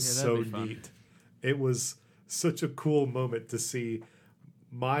 And it was so neat. It was such a cool moment to see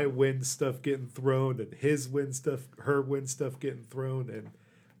my wind stuff getting thrown and her wind stuff getting thrown, and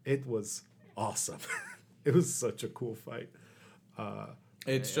it was awesome. It was such a cool fight.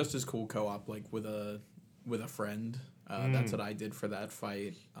 It's just as cool co-op, like with a friend. That's what I did for that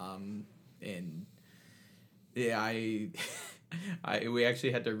fight. And Yeah, we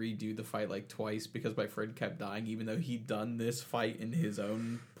actually had to redo the fight like twice because my friend kept dying, even though he'd done this fight in his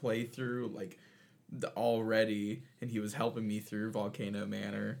own playthrough like already, and he was helping me through Volcano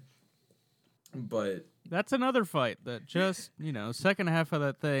Manor. But that's another fight that just second half of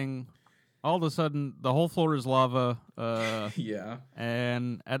that thing, all of a sudden the whole floor is lava. Yeah,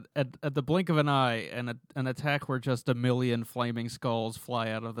 and at the blink of an eye, an attack where just a million flaming skulls fly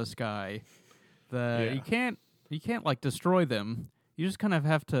out of the sky. You can't like destroy them. You just kind of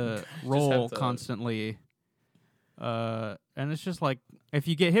have to roll constantly. And it's just like if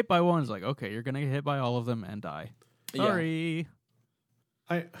you get hit by one, it's like okay, you're gonna get hit by all of them and die. Sorry.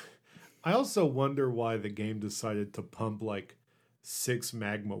 Yeah. I also wonder why the game decided to pump like 6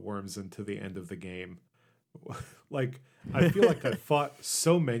 magma worms into the end of the game. Like I feel like I fought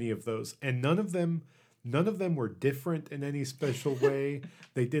so many of those, and none of them were different in any special way.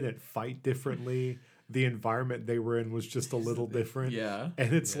 They didn't fight differently. The environment they were in was just a little different. Yeah.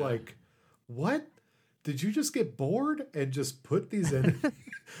 And it's like, what? Did you just get bored and just put these in?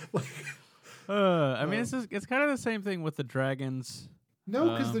 I mean, it's kind of the same thing with the dragons.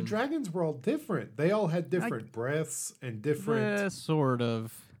 No, because the dragons were all different. They all had different breaths and different... sort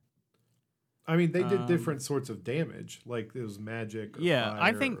of. I mean, they did different sorts of damage. Like, it was magic or fire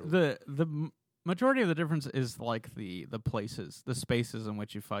I think the majority of the difference is, like, the places, the spaces in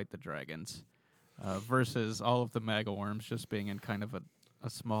which you fight the dragons, versus all of the maga worms just being in kind of a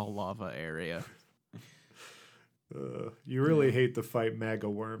small lava area. You really hate to fight maga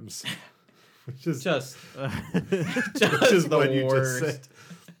worms. Which is just the what you just said.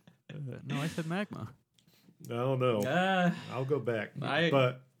 No, I said magma. I don't know. I'll go back.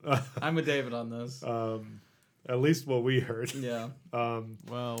 But I'm with David on this. At least what we heard. Yeah.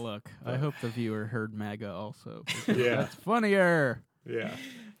 Well, look, I hope the viewer heard MAGA also. Yeah. That's funnier. Yeah.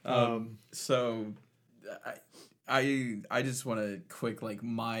 So I just want to quick, like,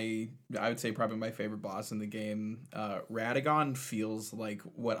 I would say probably my favorite boss in the game. Radagon feels like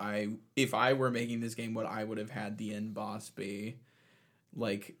if I were making this game, what I would have had the end boss be.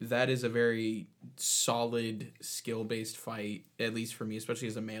 Like, that is a very solid skill-based fight, at least for me, especially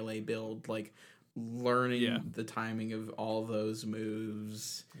as a melee build. Like, learning the timing of all those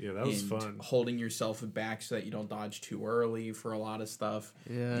moves. Yeah, that was fun. Holding yourself back so that you don't dodge too early for a lot of stuff.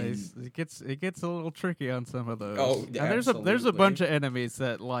 Yeah, it gets a little tricky on some of those. Oh, yeah, and there's a bunch of enemies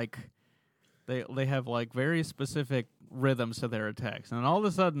that like they have like very specific rhythms to their attacks, and all of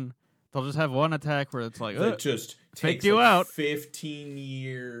a sudden they'll just have one attack where it's like it just takes you like out 15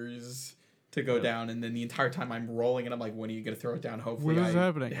 years to go down, and then the entire time I'm rolling and I'm like, when are you going to throw it down? Hopefully what is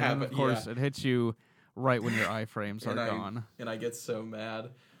happening? And of course it hits you right when your iframes are gone. And I get so mad.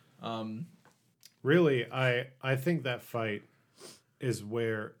 Really, I think that fight is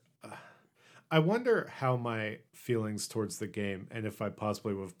where I wonder how my feelings towards the game, and if I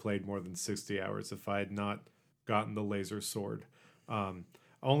possibly would have played more than 60 hours if I had not gotten the laser sword.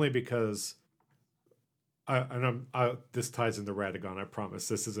 Only because this ties into Radagon, I promise.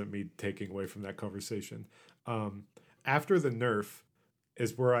 This isn't me taking away from that conversation. After the nerf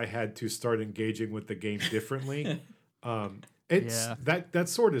is where I had to start engaging with the game differently. That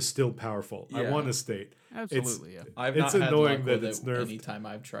sword is still powerful. Yeah. I want to state. Absolutely, It's annoying that it's nerfed anytime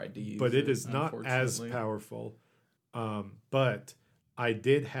I've tried to use but it is not as powerful. But I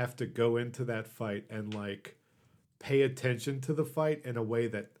did have to go into that fight and like pay attention to the fight in a way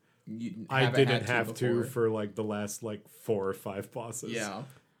that I didn't have to for like the last like 4 or 5 bosses. Yeah.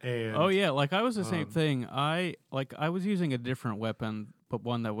 And like I was the same thing. I was using a different weapon, but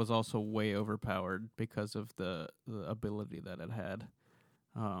one that was also way overpowered because of the ability that it had,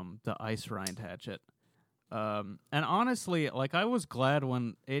 the ice rind hatchet. And honestly, like I was glad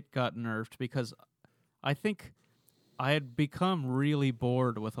when it got nerfed because I think I had become really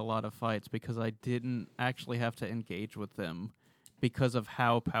bored with a lot of fights because I didn't actually have to engage with them because of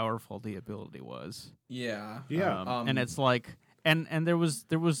how powerful the ability was. Yeah. Yeah. And it's like and there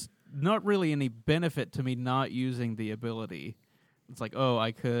was not really any benefit to me not using the ability. It's like, oh,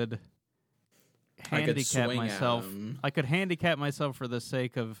 I could handicap myself. I could handicap myself for the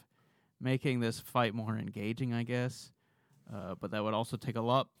sake of making this fight more engaging, I guess. But that would also take a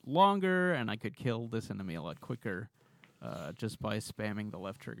lot longer, and I could kill this enemy a lot quicker just by spamming the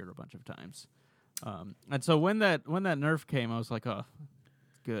left trigger a bunch of times. And so when that nerf came, I was like, oh,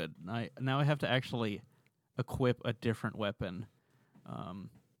 good. Now I have to actually equip a different weapon.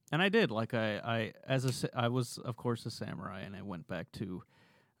 And I did. Like I was of course a samurai, and I went back to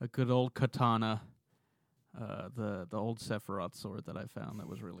a good old katana, the old Sephiroth sword that I found that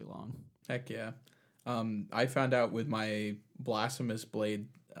was really long. Heck yeah. I found out with my blasphemous blade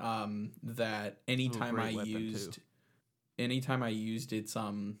that anytime I used its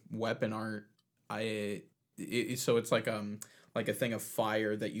weapon art, so it's like a thing of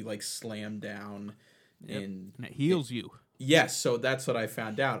fire that you like slam down, and it heals you. Yes, so that's what I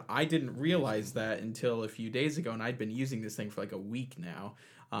found out. I didn't realize that until a few days ago, and I'd been using this thing for like a week now.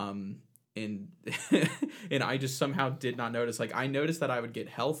 And and I just somehow did not notice. Like, I noticed that I would get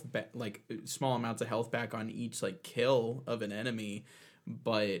health like small amounts of health back on each like kill of an enemy,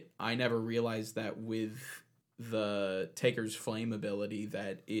 but I never realized that with the Taker's Flame ability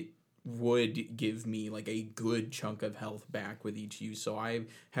that it would give me like a good chunk of health back with each use. So I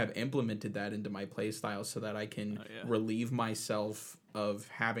have implemented that into my playstyle so that I can relieve myself of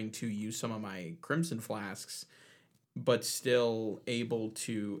having to use some of my Crimson Flasks, but still able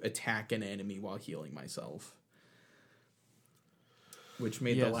to attack an enemy while healing myself. Which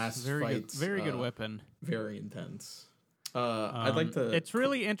made the last fight very good weapon, very intense. I'd like to. It's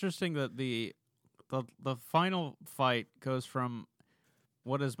really interesting that the final fight goes from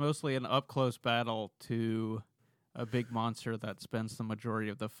what is mostly an up close battle to a big monster that spends the majority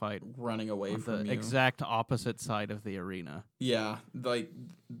of the fight running away from the you. Exact opposite side of the arena. Yeah, like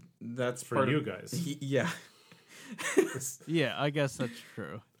that's for you guys. Yeah. Yeah, I guess that's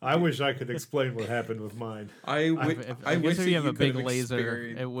true. I wish I could explain what happened with mine. I wish if you have a big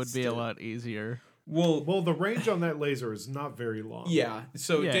laser, it would be a lot easier. Well, the range on that laser is not very long. Yeah,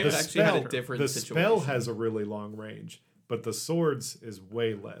 so David actually had a different situation. The spell has a really long range, but the swords is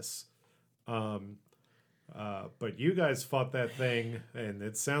way less. But you guys fought that thing, and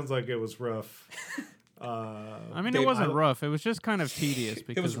it sounds like it was rough. I mean, it wasn't rough. It was just kind of tedious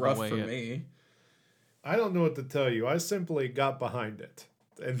because it was rough of the way for me. I don't know what to tell you. I simply got behind it,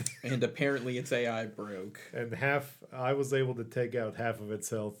 and apparently its AI broke. And I was able to take out half of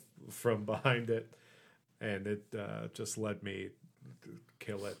its health from behind it, and it just let me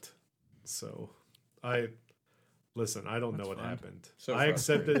kill it. So I don't know what happened. So I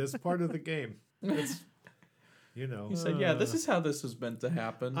accept it as part of the game. It's, you know. He said, "Yeah, this is how this was meant to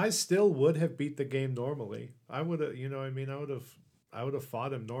happen." I still would have beat the game normally. I would have, I would have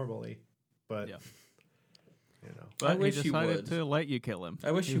fought him normally, but. Yeah. But I wish he decided to let you kill him.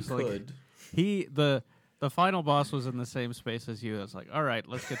 I wish you could. The final boss was in the same space as you. I was like, all right,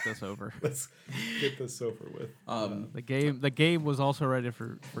 let's get this over. Let's get this over with. The game was also ready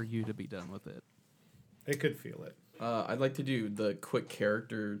for you to be done with it. It could feel it. I'd like to do the quick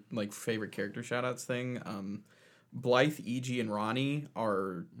favorite character shoutouts thing. Blythe, E.G., and Ronnie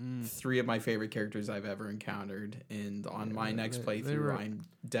are three of my favorite characters I've ever encountered, and on my next playthrough, I'm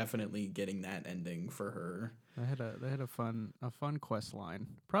definitely getting that ending for her. They had a fun quest line,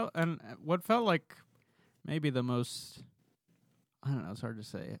 and what felt like maybe the most, I don't know, it's hard to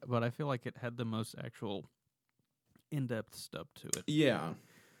say, but I feel like it had the most actual in-depth stuff to it. Yeah,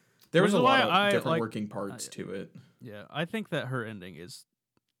 there was a lot of different working parts to it. Yeah, I think that her ending is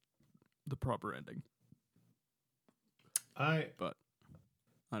the proper ending. But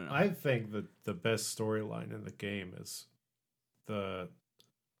I don't know. I think that the best storyline in the game is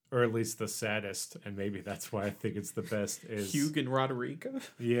or at least the saddest, and maybe that's why I think it's the best, is Hugh and Roderica.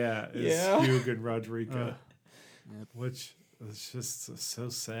 Yeah, Hugh and Roderica. Which was just so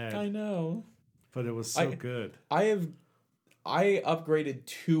sad. I know. But it was so good. I upgraded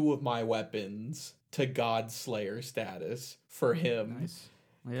 2 of my weapons to Godslayer status for him. Nice.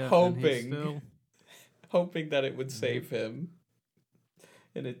 Yeah, hoping that it would save him,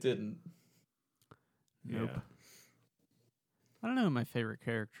 and it didn't. Nope. Yeah. I don't know who my favorite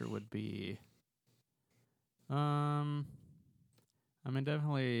character would be. I mean,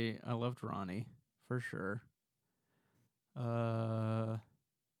 definitely, I loved Ronnie, for sure. Outside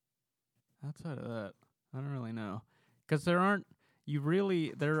of that, I don't really know. Because there are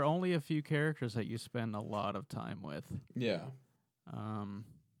only a few characters that you spend a lot of time with. Yeah.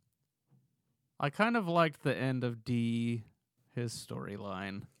 I kind of liked the end of D, his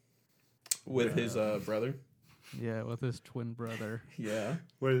storyline. With his brother? Yeah, with his twin brother. Yeah.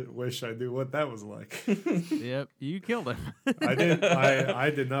 Wish I knew what that was like. Yep, you killed him.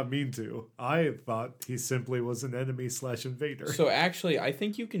 I did not mean to. I thought he simply was an enemy/invader. So actually, I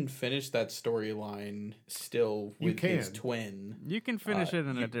think you can finish that storyline still with his twin. You can finish it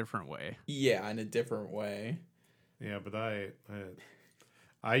in a different way. Yeah, in a different way. Yeah, but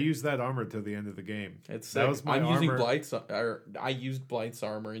I used that armor till the end of the game. That was my armor. I used Blythe's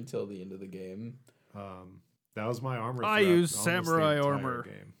armor until the end of the game. That was my armor. I used samurai armor.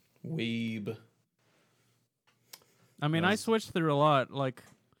 Game. Weeb. I mean, I switched through a lot. Like,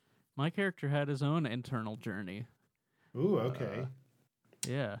 my character had his own internal journey. Ooh, okay.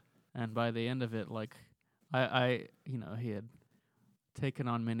 Yeah, and by the end of it, like, I he had taken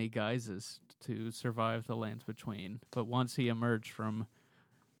on many guises to survive the lands between. But once he emerged from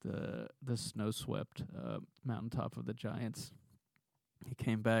the snow-swept mountaintop of the giants, he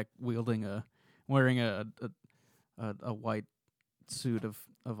came back wearing a white suit of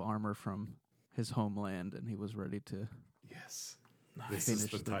armor from his homeland, and he was ready to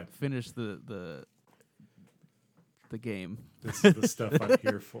finish the game. This is the stuff I'm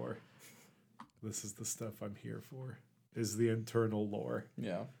here for. This is the stuff I'm here for. Is the internal lore.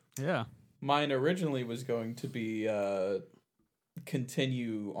 Yeah. Yeah. Mine originally was going to be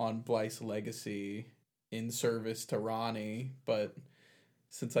continue on Blythe's legacy in service to Ronnie, but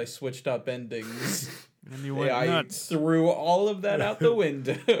since I switched up endings, and you went nuts. Threw all of that out the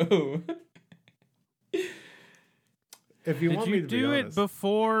window. If you want me to do be it honest,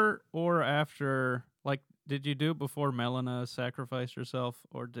 before or after? Like, did you do it before Melina sacrificed herself,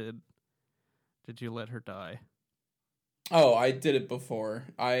 or did you let her die? Oh, I did it before.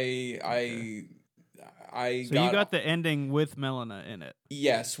 You got the ending with Melina in it.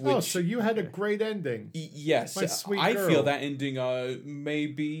 Yes. So you had a great ending. Yes. My sweet I girl. feel that ending may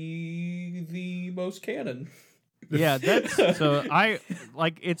be the most canon. Yeah, that's so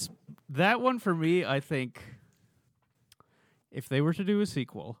it's that one for me. I think if they were to do a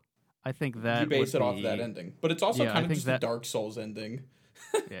sequel, I think that you base it off that ending, but it's also kind of just a Dark Souls ending.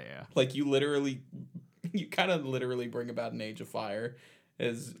 Yeah. Like you kind of literally bring about an Age of Fire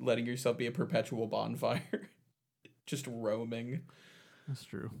as letting yourself be a perpetual bonfire, just roaming. That's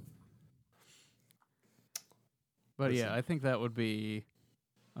true. But yeah, I think that would be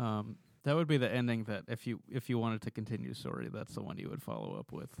the ending that if you wanted to continue story, that's the one you would follow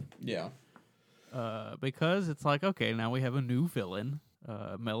up with. Yeah. Because it's like, okay, now we have a new villain.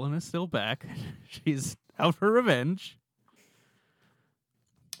 Melina's still back. She's out for revenge.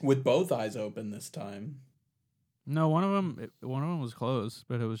 With both eyes open this time. No, one of them was closed,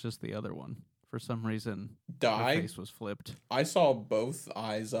 but it was just the other one. For some reason, her face was flipped. I saw both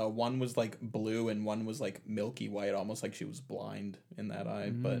eyes. One was like blue and one was like milky white, almost like she was blind in that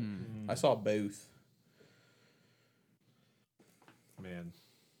eye. But I saw both. Man,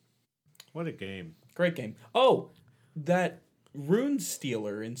 what a game! Great game. Oh, that Rune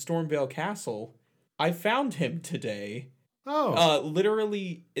Stealer in Stormvale Castle. I found him today. Oh,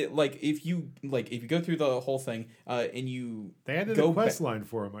 literally, if you go through the whole thing, and they added a quest line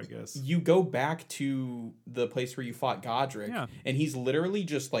for him, I guess. You go back to the place where you fought Godric, and he's literally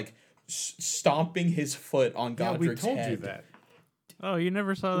just like stomping his foot on Godric's head. Yeah, we told you that. Oh, you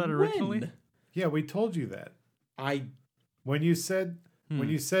never saw that originally? When? Yeah, we told you that. When you said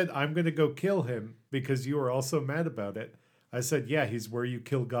I'm going to go kill him because you were also mad about it. I said, yeah, he's where you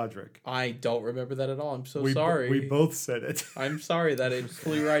kill Godric. I don't remember that at all. I'm so sorry. We both said it. I'm sorry that it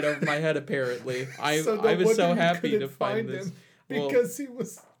flew right over my head, apparently. I was so happy to find this. Him because he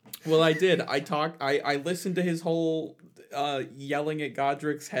was... Well, I did. I listened to his whole yelling at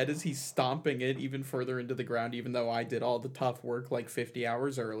Godric's head as he's stomping it even further into the ground, even though I did all the tough work like 50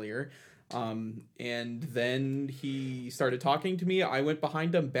 hours earlier. And then he started talking to me. I went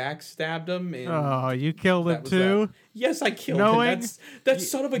behind him, backstabbed him. And you killed him too? That. Yes, I killed him. That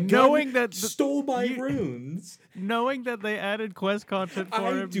son of a gun stole my runes. Knowing that they added quest content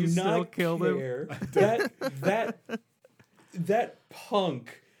for him, you still killed him. That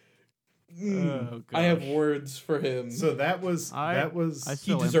punk. I have words for him. So that was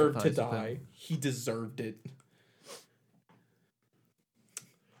he deserved to die. He deserved it.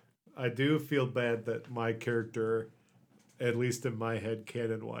 I do feel bad that my character, at least in my head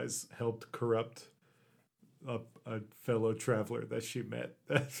canon-wise, helped corrupt a fellow traveler that she met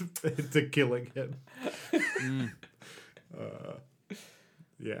into killing him.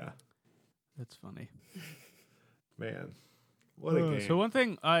 Yeah. That's funny. Man, what a game. So one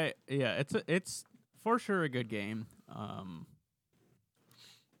thing, it's for sure a good game.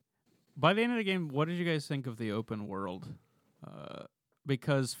 By the end of the game, what did you guys think of the open world?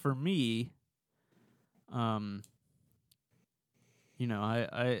 Because for me, I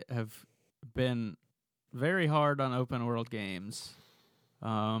have been very hard on open world games,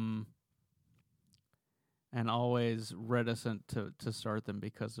 and always reticent to start them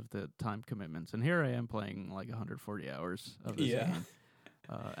because of the time commitments. And here I am playing like 140 hours of this game.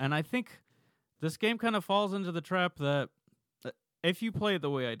 And I think this game kind of falls into the trap that, if you play it the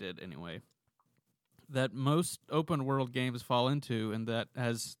way I did anyway, that most open world games fall into, and that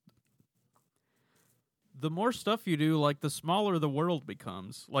as the more stuff you do, like the smaller the world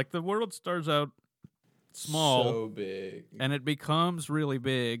becomes. Like the world starts out small, so big, and it becomes really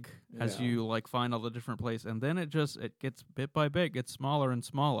big as you like find all the different places, and then it gets bit by bit, gets smaller and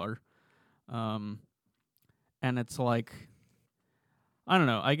smaller, and it's like I don't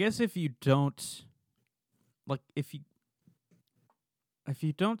know. I guess if you don't if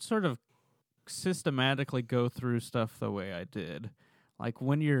you don't sort of systematically go through stuff the way I did, like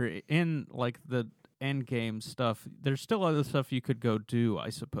when you're in like the end game stuff, there's still other stuff you could go do, I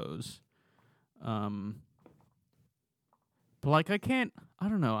suppose. But like I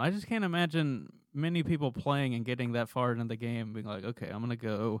don't know. I just can't imagine many people playing and getting that far into the game and being like, okay, I'm gonna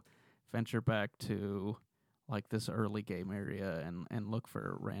go venture back to like this early game area and look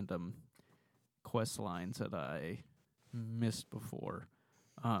for random quest lines that I missed before.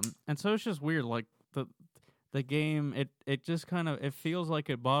 And so it's just weird, like the game it just kind of it feels like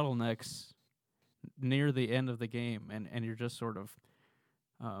it bottlenecks near the end of the game and you're just sort of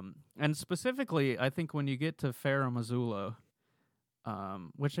and specifically I think when you get to Farum Azula,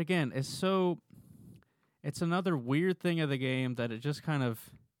 which again is so it's another weird thing of the game that it just kind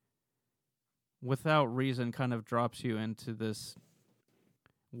of without reason kind of drops you into this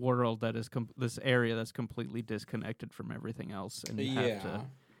world that is this area that's completely disconnected from everything else, and you have to,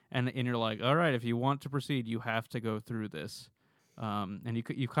 and you're like, all right, if you want to proceed, you have to go through this, and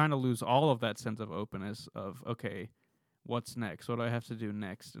you kind of lose all of that sense of openness of okay, what's next? What do I have to do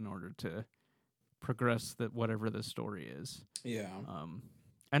next in order to progress that whatever this story is? Yeah.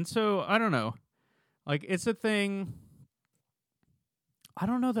 And so I don't know, like it's a thing. I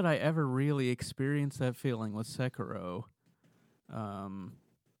don't know that I ever really experienced that feeling with Sekiro.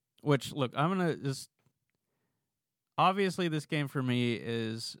 Which, look, I'm going to just... Obviously, this game for me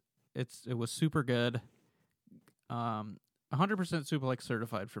is... It was super good. 100% super, like,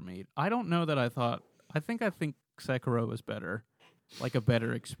 certified for me. I don't know that I thought... I think Sekiro was better. Like, a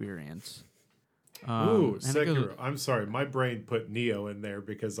better experience. Ooh, Sekiro. I'm sorry. My brain put Neo in there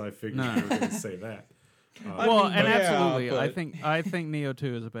because I figured you were going to say that. Absolutely. But... I think Neo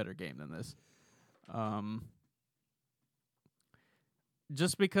 2 is a better game than this.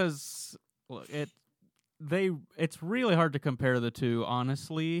 Just because look, it's really hard to compare the two,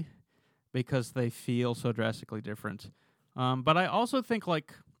 honestly, because they feel so drastically different. But I also think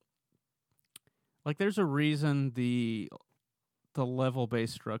like there's a reason the level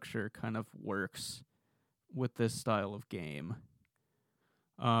based structure kind of works with this style of game.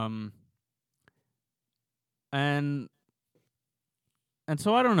 And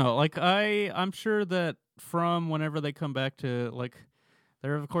so I don't know. Like I'm sure that from whenever they come back to like.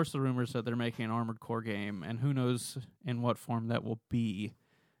 There are, of course, the rumors that they're making an Armored Core game, and who knows in what form that will be.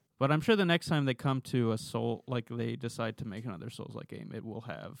 But I'm sure the next time they come to they decide to make another Souls-like game, it will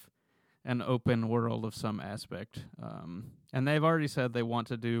have an open world of some aspect. And they've already said they want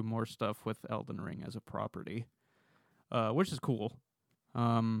to do more stuff with Elden Ring as a property, which is cool. But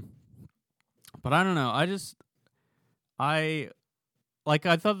I don't know.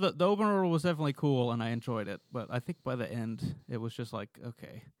 I thought the open world was definitely cool, and I enjoyed it. But I think by the end, it was just like,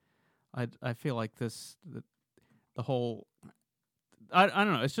 okay, I feel like the whole, I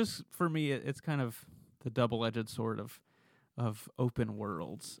don't know. It's just for me, it's kind of the double-edged sword of open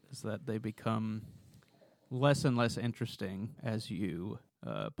worlds is that they become less and less interesting as you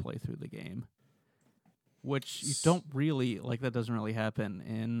play through the game, which you don't really like. That doesn't really happen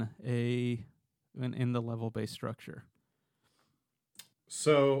in the level-based structure.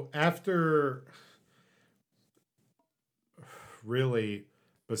 So after, really,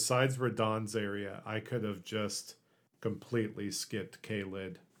 besides Radahn's area, I could have just completely skipped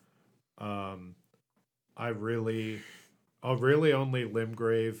Caelid. I really only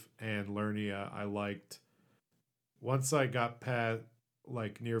Limgrave and Lernia I liked. Once I got past,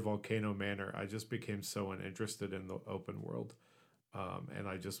 like, near Volcano Manor, I just became so uninterested in the open world. And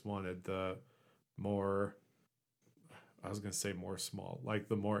I just wanted the more... I was going to say more small, like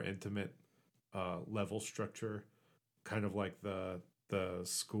the more intimate level structure, kind of like the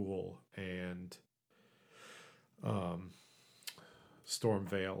school and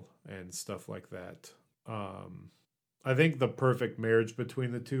Stormvale and stuff like that. I think the perfect marriage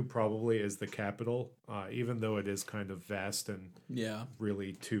between the two probably is the capital, even though it is kind of vast and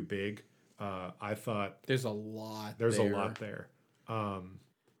really too big. I thought there's a lot there.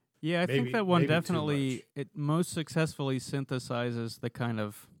 Yeah, I think that one definitely it most successfully synthesizes the kind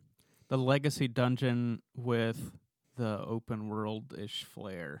of the legacy dungeon with the open world-ish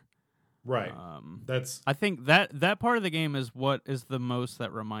flair. Right. I think that part of the game is what is the most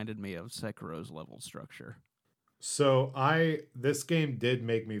that reminded me of Sekiro's level structure. So this game did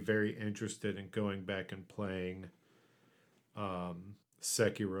make me very interested in going back and playing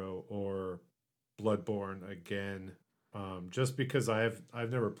Sekiro or Bloodborne again. Just because I've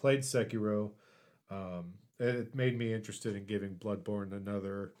never played Sekiro, it made me interested in giving Bloodborne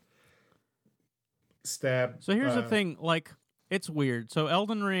another stab. So here's the thing, like it's weird. So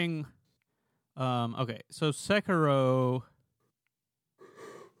Elden Ring, okay, so Sekiro,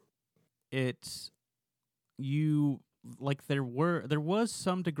 it's you like there was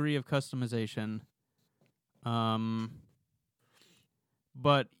some degree of customization,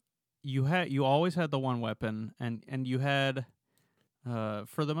 but you always had the one weapon, and you had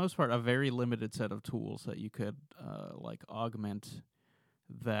for the most part a very limited set of tools that you could like augment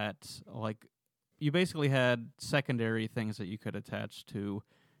that. Like you basically had secondary things that you could attach to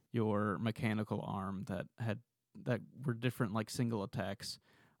your mechanical arm that were different, like single attacks.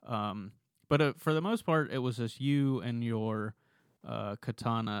 But for the most part, it was just you and your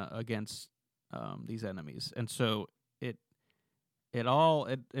katana against these enemies, and so it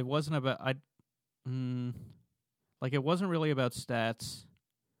wasn't about like it wasn't really about stats,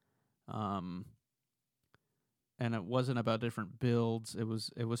 and it wasn't about different builds. It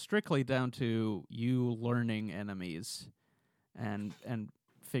was strictly down to you learning enemies and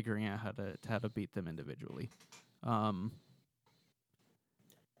figuring out how to beat them individually.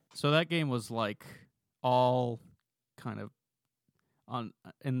 So that game was like all kind of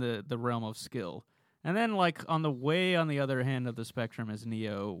in the realm of skill. And then like on the other hand of the spectrum is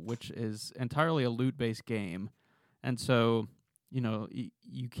Neo, which is entirely a loot-based game. And so, you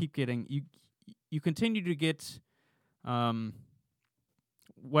keep getting you continue to get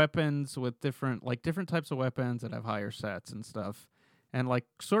weapons with different types of weapons that have higher stats and stuff. And like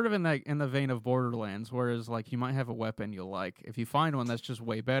sort of in the vein of Borderlands, whereas like you might have a weapon you like. If you find one that's just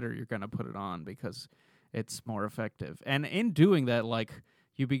way better, you're gonna put it on because it's more effective. And in doing that, like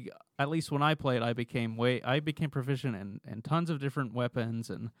at least when I played, I became proficient in tons of different weapons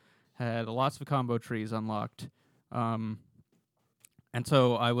and had lots of combo trees unlocked. And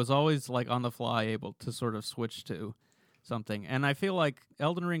so I was always like on the fly able to sort of switch to something. And I feel like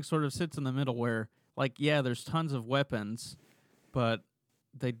Elden Ring sort of sits in the middle where like there's tons of weapons, but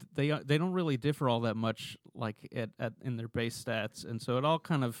they don't really differ all that much like in their base stats, and so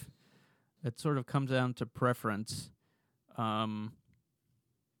it sort of comes down to preference,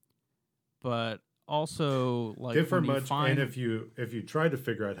 but also like differ much. And if you try to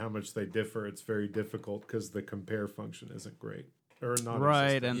figure out how much they differ, it's very difficult because the compare function isn't great or not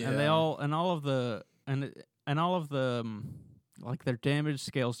right, and they all of the like their damage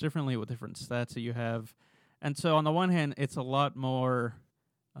scales differently with different stats that you have. And so on the one hand, it's a lot more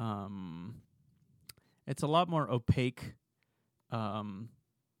opaque,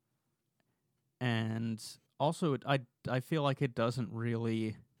 and also I feel like it doesn't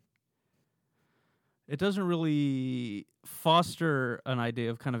really foster an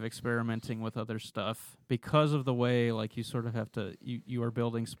idea of kind of experimenting with other stuff because of the way like you sort of have to you are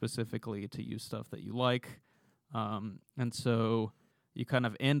building specifically to use stuff that you like, and so you kind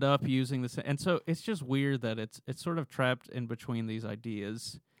of end up using this, and so it's just weird that it's sort of trapped in between these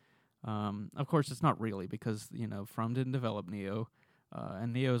ideas. Of course, it's not really because From didn't develop Neo,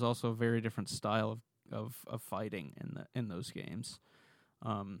 and Neo is also a very different style of fighting in those games.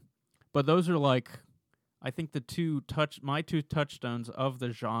 But those are like, I think my two touchstones of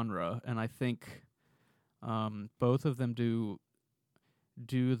the genre, and I think both of them do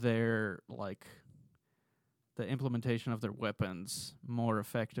their like the implementation of their weapons more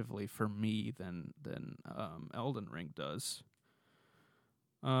effectively for me than Elden Ring does.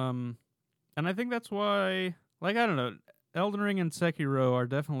 And I think that's why, like, I don't know, Elden Ring and Sekiro are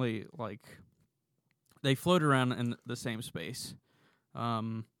definitely like they float around in the same space.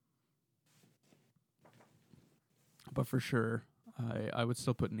 But for sure, I would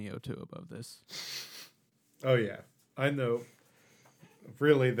still put Neo 2 above this. Oh yeah, I know.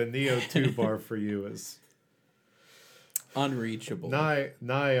 Really, the Neo 2 bar for you is unreachable, nigh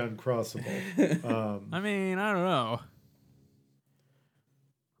uncrossable. I mean, I don't know.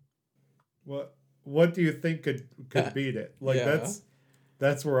 What do you think could beat it? Like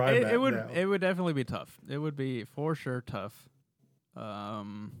that's where I'm at now. It would definitely be tough. It would be for sure tough. Yeah,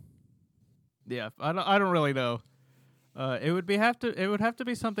 I don't really know. It would have to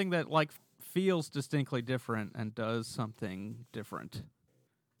be something that like feels distinctly different and does something different.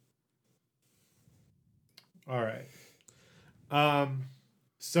 All right.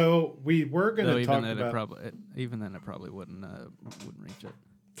 So we were going to talk about even then it probably wouldn't reach it.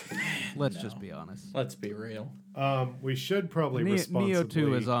 Let's just be honest. Let's be real. We should probably responsibly. Neo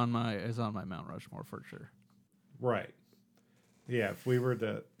 2 is on my Mount Rushmore for sure. Right. Yeah, if we were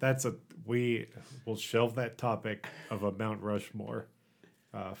to, we will shelve that topic of a Mount Rushmore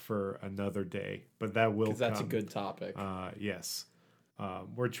for another day, but that will come. Because that's a good topic. Yes.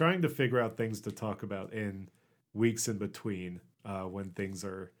 We're trying to figure out things to talk about in weeks in between when things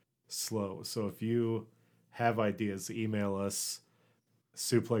are slow. So if you have ideas, email us,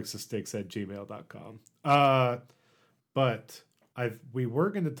 suplexthesticks@gmail.com. But we were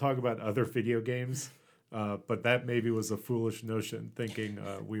going to talk about other video games, but that maybe was a foolish notion, thinking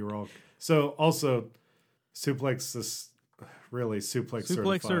we were all... So also, Suplex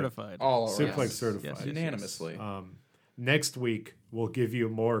certified. All Suplex certified. Yes. Unanimously. Next week, we'll give you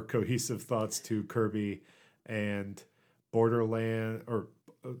more cohesive thoughts to Kirby and Borderland, or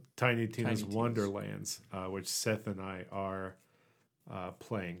Tiny Tina's Wonderlands, which Seth and I are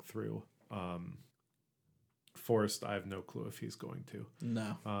playing through. Forrest, I have no clue if he's going to.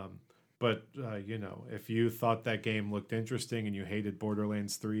 No. But, if you thought that game looked interesting and you hated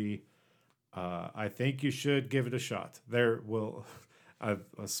Borderlands 3, I think you should give it a shot. There will a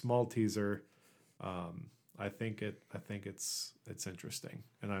small teaser. I think it's interesting,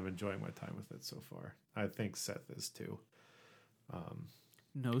 and I'm enjoying my time with it so far. I think Seth is too.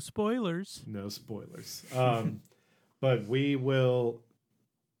 No spoilers. No spoilers. But we will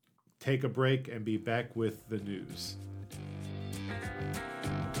take a break and be back with the news.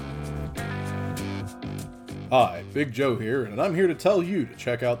 Hi, Big Joe here, and I'm here to tell you to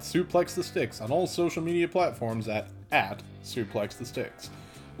check out Suplex the Sticks on all social media platforms at Suplex the Sticks.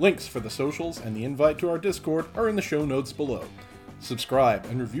 Links for the socials and the invite to our Discord are in the show notes below. Subscribe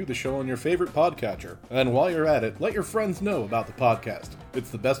and review the show on your favorite podcatcher, and while you're at it, let your friends know about the podcast. It's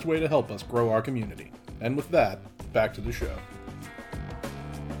the best way to help us grow our community. And with that, back to the show.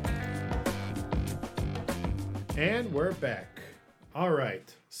 And we're back. All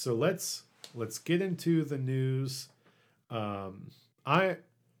right, so let's get into the news. Some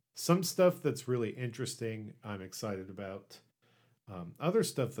stuff that's really interesting, I'm excited about. Other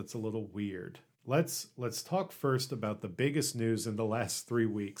stuff that's a little weird. Let's talk first about the biggest news in the last 3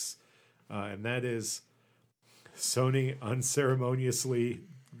 weeks, and that is Sony unceremoniously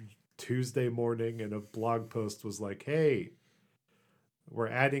Tuesday morning in a blog post was like, "Hey, we're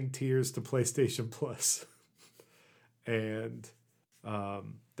adding tiers to PlayStation Plus," and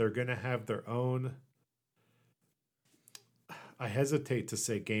they're gonna have their own. I hesitate to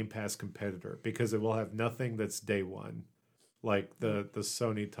say Game Pass competitor because it will have nothing that's day one. Like the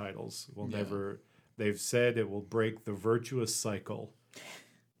Sony titles will never. They've said it will break the virtuous cycle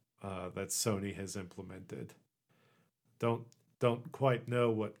that Sony has implemented. Don't quite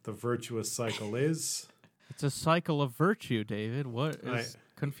know what the virtuous cycle is. It's a cycle of virtue, David. What is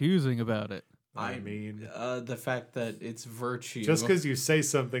confusing about it? I mean, the fact that it's virtue. Just because you say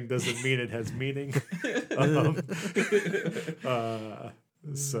something doesn't mean it has meaning.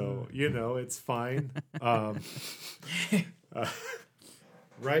 So it's fine.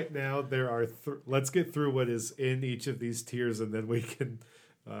 Right now, there are. Let's get through what is in each of these tiers, and then we can.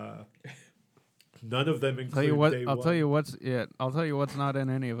 None of them include day one. I'll tell you what's not in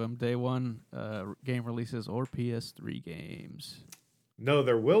any of them. Day one game releases or PS3 games. No,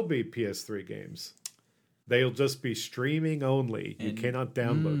 there will be PS3 games. They'll just be streaming only. You cannot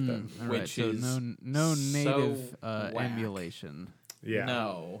download them. Which is no native so emulation. Yeah.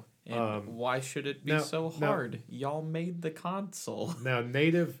 No. And why should it be so hard? Y'all made the console. Now,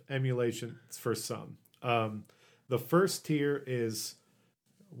 native emulation for some. The first tier is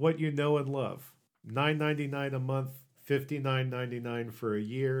what you know and love. $9.99 a month, $59.99 for a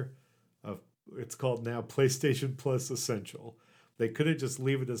year. It's called now PlayStation Plus Essential. They couldn't just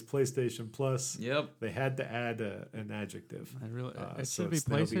leave it as PlayStation Plus. Yep. They had to add an adjective. It should be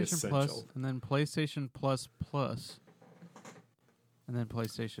PlayStation Plus, and then PlayStation Plus Plus, and then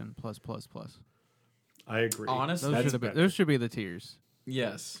PlayStation Plus Plus Plus. I agree. Honestly, those should be the tiers.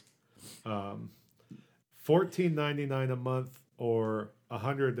 Yes. $14.99 a month or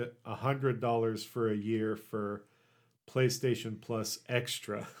 $100 for a year for PlayStation Plus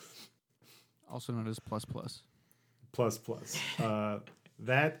Extra. Also known as Plus Plus. Plus.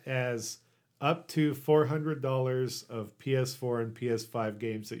 That as up to $400 of PS4 and PS5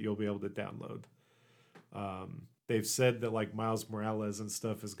 games that you'll be able to download. They've said that like Miles Morales and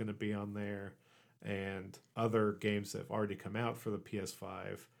stuff is going to be on there, and other games that have already come out for the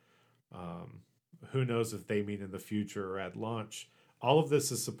PS5. Who knows if they mean in the future or at launch. All of this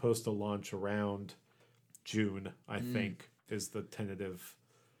is supposed to launch around June, I think, is the tentative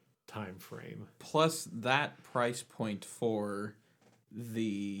time frame. Plus that price point for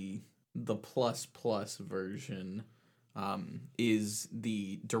the plus version is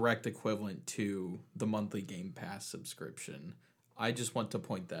the direct equivalent to the monthly Game Pass subscription. I just want to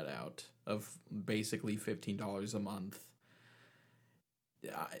point that out, of basically $15 a month.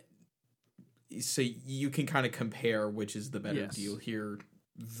 So you can kind of compare which is the better deal here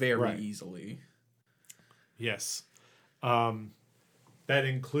very easily. Yes. That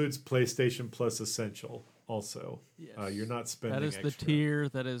includes PlayStation Plus Essential Also, Yes. you're not spending. That is extra. the tier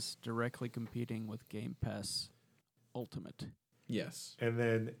that is directly competing with Game Pass Ultimate. Yes. And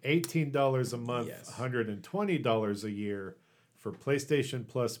then $18 a month, Yes. $120 a year for PlayStation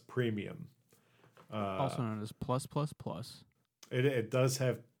Plus Premium. Also known as Plus Plus Plus. It does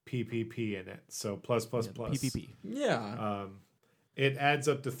have PPP in it, so plus plus Yeah, plus. PPP. Yeah. It adds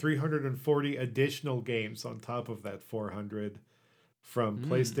up to 340 additional games on top of that 400 from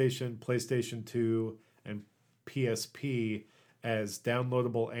PlayStation, PlayStation 2, and PSP as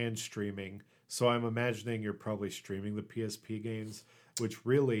downloadable and streaming. So I'm imagining you're probably streaming the PSP games, which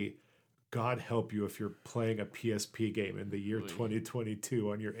really, God help you if you're playing a PSP game in the year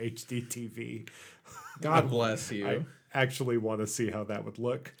 2022 on your HD TV. God bless you. I actually want to see how that would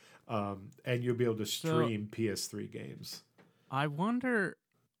look. And you'll be able to stream PS3 games. I wonder.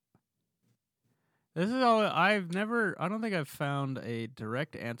 This is all I don't think I've found a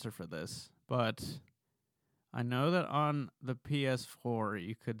direct answer for this, but I know that on the PS4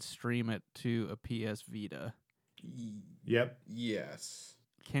 you could stream it to a PS Vita. Yep. Yes.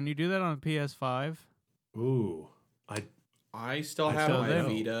 Can you do that on a PS5? Ooh, I still I have still my know.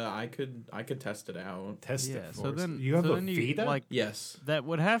 Vita. I could test it out. test it Yeah, for so us. then You have so a then Vita? Like Yes. that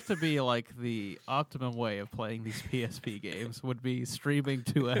would have to be like the optimum way of playing these PSP games would be streaming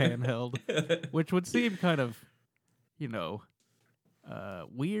to a handheld, which would seem kind of,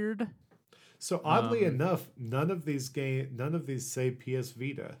 weird. So oddly enough, none of these say PS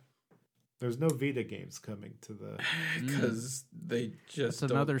Vita. There's no Vita games coming to the. Because they just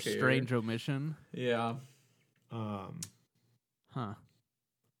That's don't another care. strange omission. Yeah. Huh.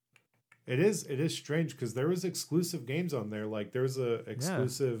 It is strange because there was exclusive games on there. Like there's a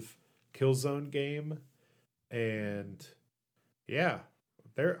exclusive Killzone game, and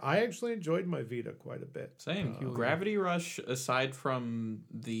I actually enjoyed my Vita quite a bit. Same. Gravity Rush, aside from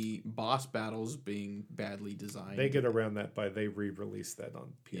the boss battles being badly designed, They get around that by they re-released that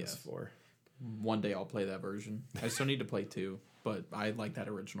on PS4. One day I'll play that version. I still need to play 2, but I like that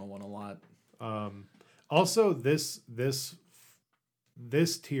original one a lot. Also, this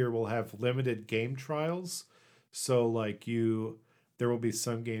tier will have limited game trials. So like there will be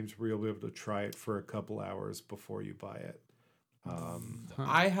some games where you'll be able to try it for a couple hours before you buy it.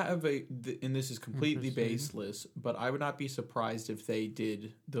 I have and this is completely Interesting. baseless, but I would not be surprised if they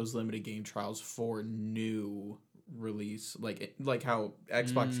did those limited game trials for new release, like how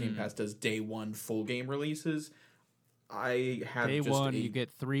Xbox Game Pass does day one full game releases. I have Day just one, you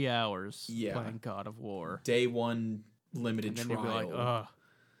get 3 hours Yeah. playing God of War. day one limited And then you'd be trial. like, ugh.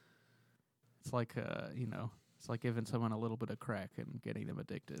 It's like, it's like giving someone a little bit of crack and getting them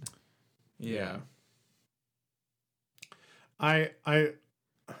addicted. Yeah. I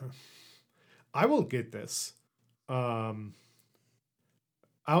will get this. I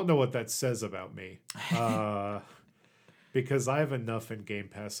don't know what that says about me. Because I have enough in Game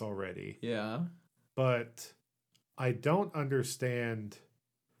Pass already. Yeah. But I don't understand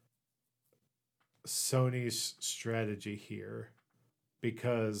Sony's strategy here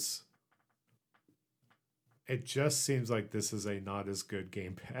because it just seems like this is a not as good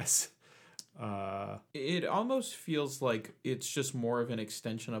Game Pass. It almost feels like it's just more of an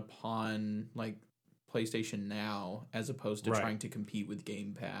extension upon like PlayStation Now as opposed to Right. trying to compete with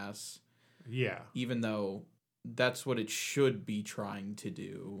Game Pass. Yeah. Even though that's what it should be trying to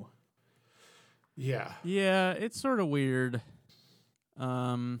do. Yeah. Yeah, it's sort of weird.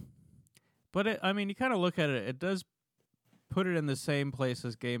 But you kind of look at it, it does put it in the same place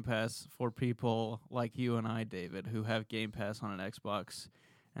as Game Pass for people like you and I, David, who have Game Pass on an Xbox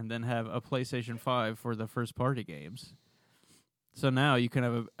and then have a PlayStation 5 for the first party games. So now you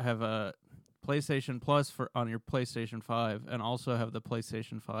can have a PlayStation Plus on your PlayStation 5 and also have the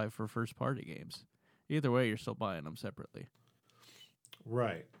PlayStation 5 for first party games. Either way, you're still buying them separately.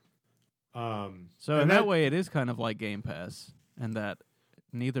 Right. So in that way, it is kind of like Game Pass, and that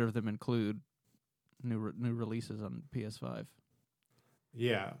neither of them include new releases on PS5.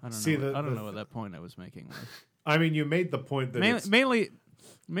 Yeah. I don't know what that point I was making was. I mean, you made the point that mainly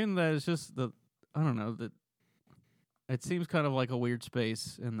that it's just I don't know, that it seems kind of like a weird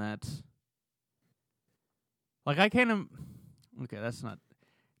space in that. Like I can't. Okay, that's not.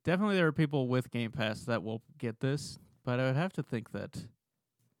 Definitely, there are people with Game Pass that will get this, but I would have to think that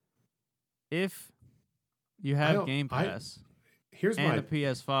if you have Game Pass and a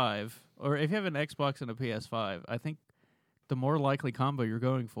PS5, or if you have an Xbox and a PS5, I think the more likely combo you're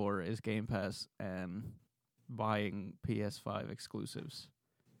going for is Game Pass and buying PS5 exclusives.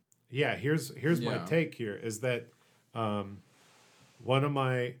 Yeah, here's my take here is that one of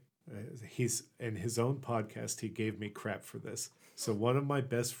my he's in his own podcast he gave me crap for this. So one of my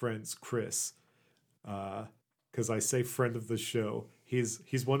best friends, Chris, because I say friend of the show.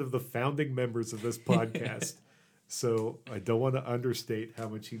 He's one of the founding members of this podcast, so I don't want to understate how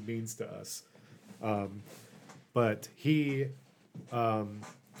much he means to us. But he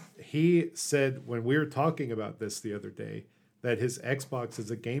said when we were talking about this the other day that his Xbox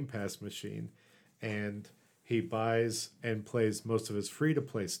is a Game Pass machine, and he buys and plays most of his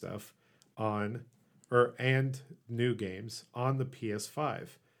free-to-play stuff and new games on the PS5.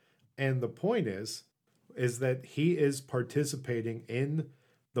 And the point is that he is participating in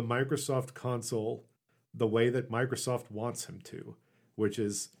the Microsoft console the way that Microsoft wants him to, which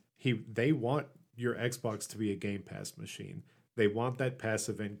is they want your Xbox to be a Game Pass machine. They want that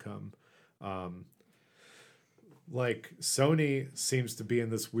passive income. Like Sony seems to be in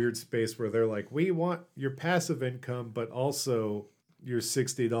this weird space where they're like, we want your passive income, but also your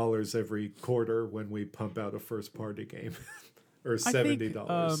 $60 every quarter when we pump out a first party game or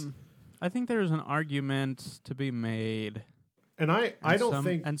 $70. I think there's an argument to be made. And I don't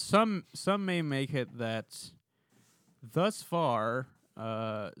think... And some may make it that thus far,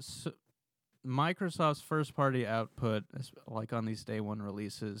 Microsoft's first-party output, like on these day one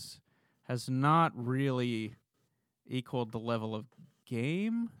releases, has not really equaled the level of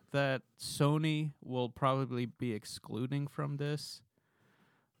game that Sony will probably be excluding from this.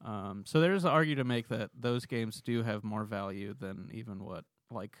 So there's an argument to make that those games do have more value than even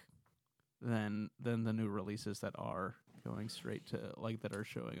than the new releases that are going straight to that are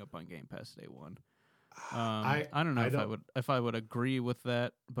showing up on Game Pass day one. I don't know if I would agree with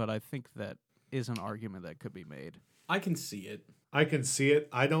that, but I think that is an argument that could be made. I can see it. I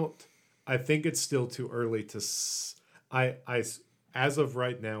think it's still too early to. As of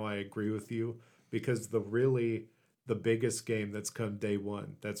right now, I agree with you because the biggest game that's come day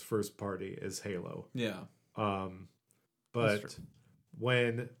one that's first party is Halo. Yeah. But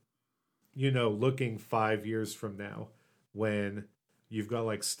when looking 5 years from now, when you've got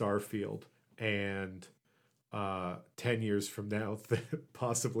like Starfield and 10 years from now,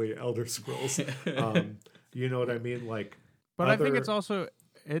 possibly Elder Scrolls. You know what I mean? But I think it's also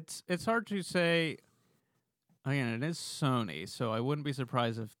it's hard to say. Again, it is Sony, so I wouldn't be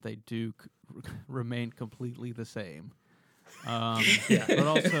surprised if they do remain completely the same. But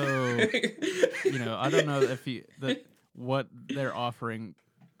also, I don't know if what they're offering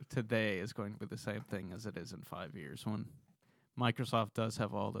today is going to be the same thing as it is in 5 years when Microsoft does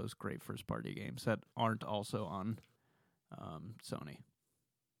have all those great first-party games that aren't also on Sony.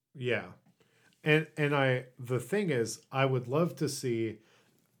 Yeah, and the thing is, I would love to see.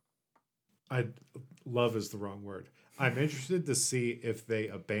 Love is the wrong word. I'm interested to see if they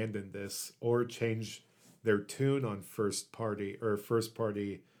abandon this or change their tune on first party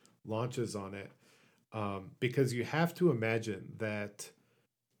launches on it, because you have to imagine that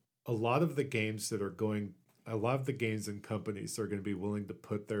a lot of the games and companies that are going to be willing to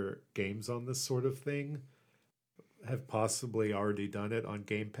put their games on this sort of thing have possibly already done it on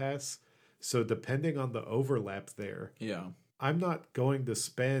Game Pass. So depending on the overlap there, I'm not going to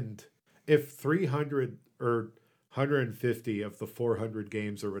spend, if 300 or 150 of the 400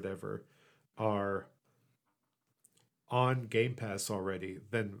 games or whatever are on Game Pass already,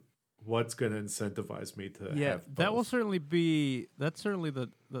 then what's going to incentivize me to have both? That's certainly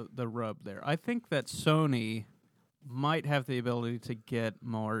the rub there. I think that Sony might have the ability to get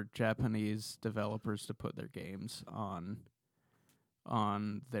more Japanese developers to put their games on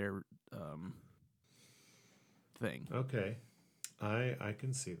their thing. Okay. I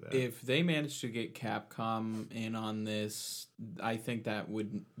can see that. If they manage to get Capcom in on this, I think that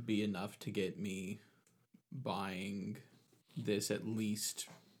would be enough to get me buying this at least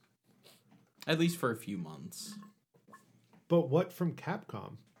for a few months. But what from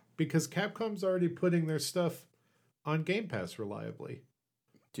Capcom? Because Capcom's already putting their stuff on Game Pass reliably.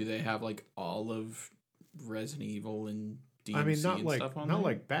 Do they have all of Resident Evil and DMC stuff on there? Not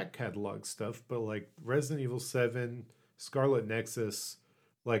like back catalog stuff, but like Resident Evil 7, Scarlet Nexus,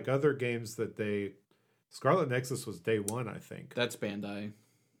 like other games that Scarlet Nexus was day one, I think. That's Bandai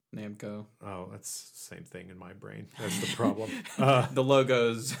Namco. Oh, that's the same thing in my brain. That's the problem. The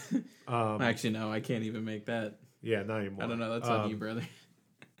logos. Actually, no, I can't even make that. Yeah, not anymore. I don't know. That's on you, brother.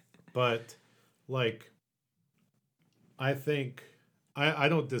 But, I think I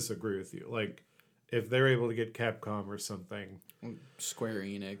don't disagree with you. If they're able to get Capcom or something, Square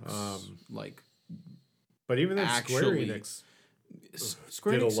Enix, but even then, Square Enix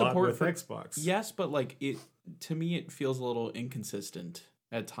did a lot with Xbox. Yes, but to me, it feels a little inconsistent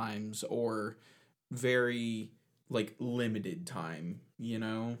at times, or very limited time.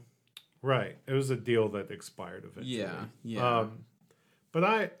 Right. It was a deal that expired eventually. Yeah. But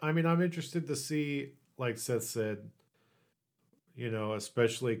I mean, I'm interested to see, like Seth said,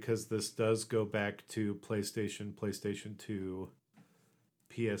 especially because this does go back to PlayStation 2,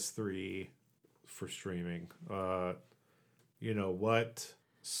 PS3 for streaming. What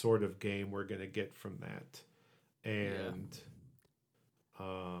sort of game we're going to get from that. And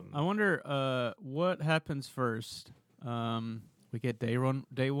I wonder what happens first. We get day one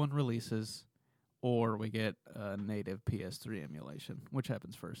releases, or we get native PS3 emulation. Which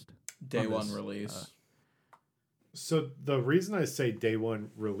happens first? Day one release. So the reason I say day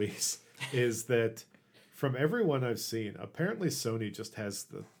one release is that from everyone I've seen, apparently Sony just has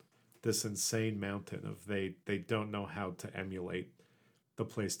this insane mountain of they don't know how to emulate the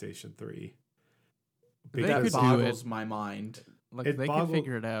PlayStation 3. That boggles my mind. Like they can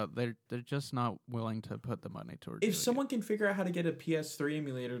figure it out. They're just not willing to put the money towards it. If someone can figure out how to get a PS3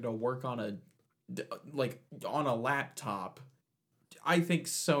 emulator to work on a laptop, I think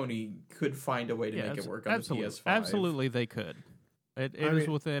Sony could find a way to make it work on the PS5. Absolutely, they could. It is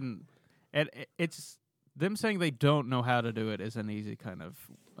within. It's them saying they don't know how to do it is an easy kind of.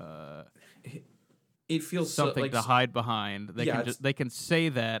 It feels something like to hide behind. They can say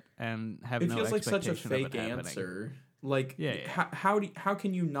that and have no expectation. It feels like such a fake answer. Like, how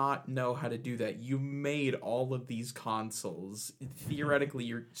can you not know how to do that? You made all of these consoles. Theoretically,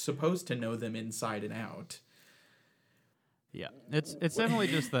 you're supposed to know them inside and out. Yeah, it's definitely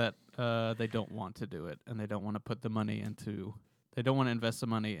just that they don't want to do it, and they don't want to put the money into. They don't want to invest the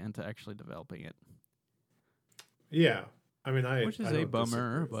money into actually developing it. Yeah, I mean, which is a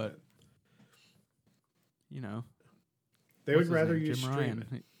bummer, but they would rather use stream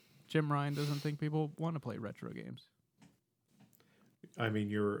it. Jim Ryan doesn't think people want to play retro games. I mean,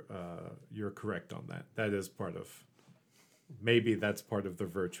 you're correct on that. That is maybe that's part of the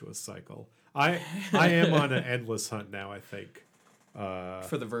virtuous cycle. I am on an endless hunt now, I think.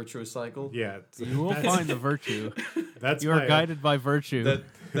 For the virtuous cycle? Yeah. You will find the virtue. You are guided by virtue.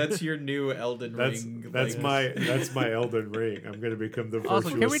 That's your new Elden Ring. That's my Elden Ring. I'm going to become the virtuous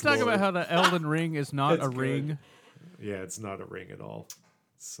Also, can we talk Lord. about how the Elden Ring is not a ring? Yeah, it's not a ring at all.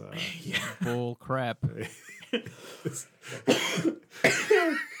 It's bull crap.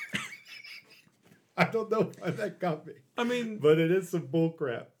 I don't know why that got me. I mean, but it is some bull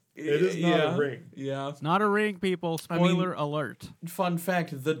crap. It is not a ring. Yeah. It's not a ring, people. Spoiler alert. Fun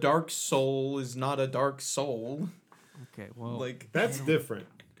fact, the Dark Soul is not a Dark Soul. Okay, well, that's different.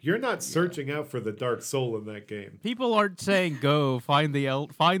 You're not searching out for the Dark Soul in that game. People aren't saying go find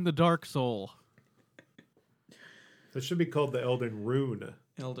the Dark Soul. That should be called the Elden Rune.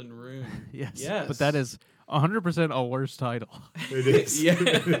 Elden Rune. Yes. But that is 100% a worse title. It is. Yeah.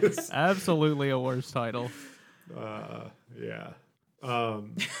 It is. Absolutely a worse title. Yeah.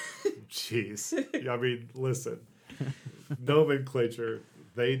 Jeez. I mean, listen. Nomenclature,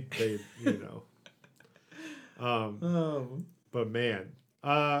 they But man,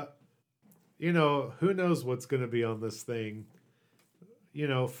 who knows what's going to be on this thing?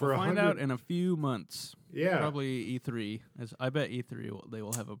 We'll find out in a few months. Yeah, probably E3. I bet E3 they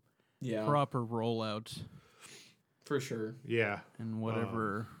will have a proper rollout for sure. Yeah, in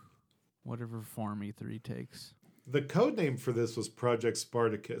whatever form E3 takes. The code name for this was Project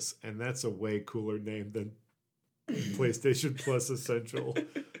Spartacus, and that's a way cooler name than PlayStation Plus Essential,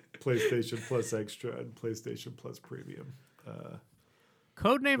 PlayStation Plus Extra, and PlayStation Plus Premium.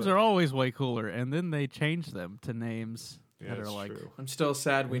 Code names are always way cooler, and then they change them to names that are like. True. I'm still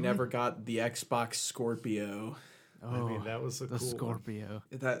sad we never got the Xbox Scorpio. Oh, I mean, that was the cool Scorpio.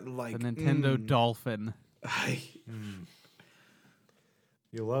 One. That the Nintendo Dolphin.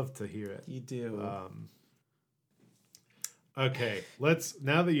 You love to hear it. You do. Okay,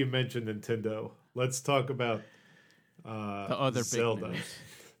 now that you mentioned Nintendo, let's talk about the other Zelda. big news.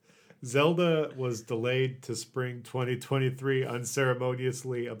 Zelda was delayed to spring 2023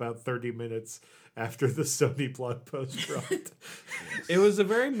 unceremoniously about 30 minutes after the Sony blog post dropped. It was a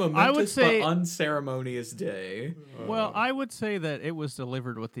very momentous but unceremonious day. Well, I would say that it was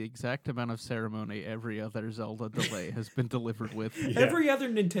delivered with the exact amount of ceremony every other Zelda delay has been delivered with. Yeah. Every other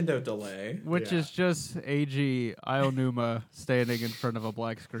Nintendo delay. Which is just AG Ionuma standing in front of a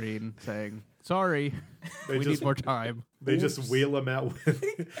black screen saying, sorry, we need more time. They just wheel them out.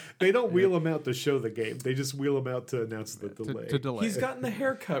 They don't wheel them out to show the game. They just wheel them out to announce the delay. To delay. He's gotten the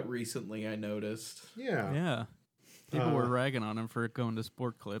haircut recently, I noticed. Yeah. Yeah. People were ragging on him for going to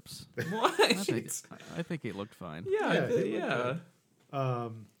sport clips. What? I think he looked fine. Yeah.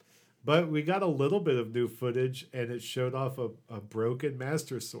 But we got a little bit of new footage, and it showed off a broken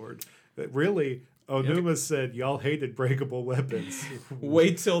Master Sword. That really, Onuma said, y'all hated breakable weapons.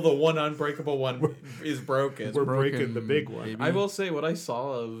 Wait till the one unbreakable one is broken. We're breaking the big one. baby. I will say what I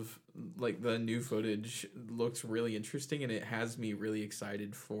saw of like the new footage looks really interesting, and it has me really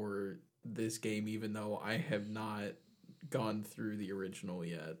excited for this game, even though I have not gone through the original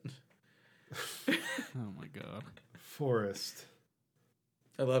yet. Oh my god. Forrest.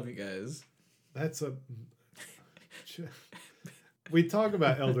 I love you guys. That's a... We talk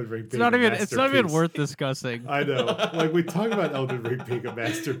about Elden Ring being It's not even worth discussing. I know. Like, we talk about Elden Ring being a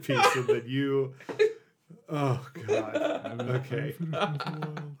masterpiece, and then you... Oh, God. Okay.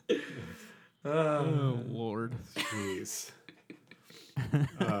 Oh, Lord. Jeez.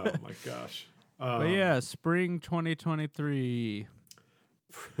 Oh, my gosh. But yeah, spring 2023.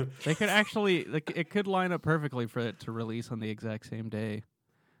 They could actually... it could line up perfectly for it to release on the exact same day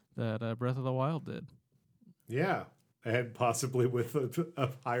that Breath of the Wild did. Yeah. And possibly with a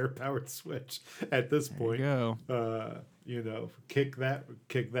higher powered Switch at this point. There you go. Kick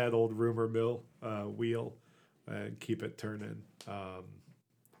that old rumor mill wheel and keep it turning.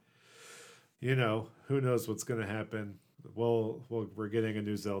 Who knows what's going to happen? Well, we're getting a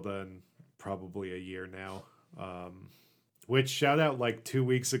new Zelda in probably a year now. Which, shout out, like 2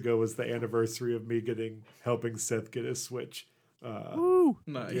 weeks ago was the anniversary of me helping Seth get his Switch. Woo!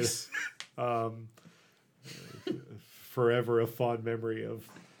 Nice. Forever a fond memory of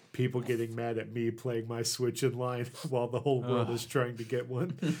people getting mad at me playing my Switch in line while the whole world is trying to get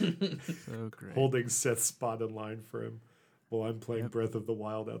one. So great. Holding Seth's spot in line for him while I'm playing Breath of the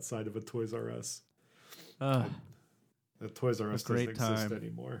Wild outside of a Toys R Us. The Toys R Us doesn't exist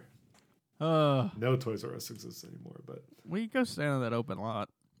anymore. No Toys R Us exists anymore, but... We go stand on that open lot.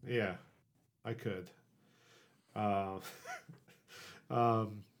 Yeah, I could.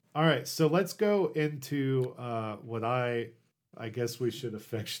 All right, so let's go into what I guess we should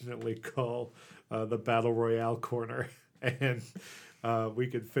affectionately call the Battle Royale corner. And we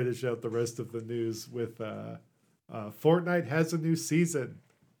can finish out the rest of the news with Fortnite has a new season,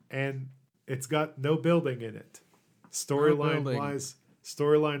 and it's got no building in it.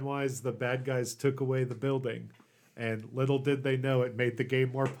 Storyline wise, the bad guys took away the building. And little did they know it made the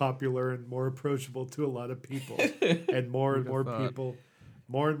game more popular and more approachable to a lot of people. And more and more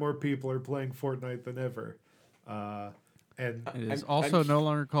people are playing Fortnite than ever. And it is also no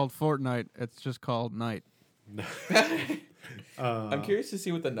longer called Fortnite. It's just called Night. I'm curious to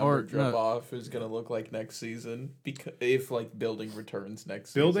see what the number drop off is going to look like next season. If like building returns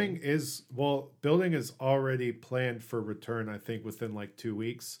next season. Building is already planned for return, I think, within like 2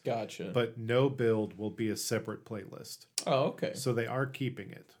 weeks. Gotcha. But no build will be a separate playlist. Oh, okay. So they are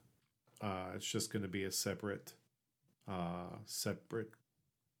keeping it. It's just going to be a separate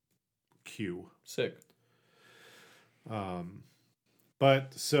queue. Sick.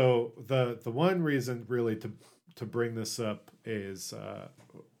 But so the one reason really to bring this up is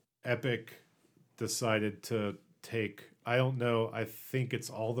Epic decided to take, I don't know, I think it's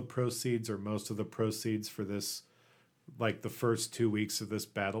all the proceeds or most of the proceeds for this, like the first 2 weeks of this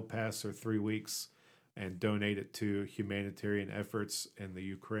battle pass or 3 weeks, and donate it to humanitarian efforts in the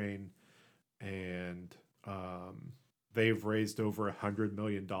Ukraine. And they've raised over $100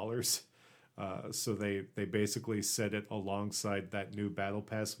 million. So they basically set it alongside that new battle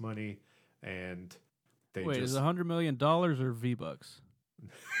pass money, and is it $100 million or V-Bucks?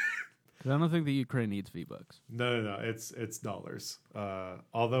 I don't think the Ukraine needs V-Bucks. No, it's dollars.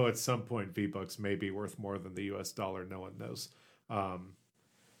 Although at some point V-Bucks may be worth more than the US dollar, no one knows. I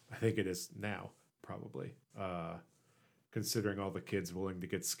think it is now, probably, considering all the kids willing to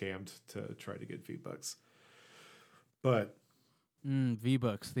get scammed to try to get V-Bucks. But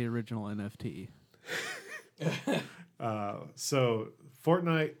V-Bucks, the original NFT. So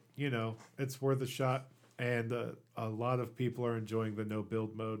Fortnite, it's worth a shot, and a lot of people are enjoying the no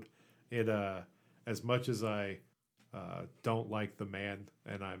build mode. It as much as I don't like the man,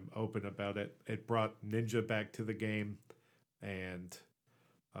 and I'm open about it, it brought Ninja back to the game, and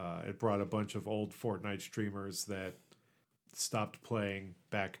it brought a bunch of old Fortnite streamers that stopped playing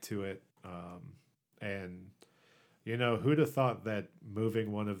back to it, and who'd have thought that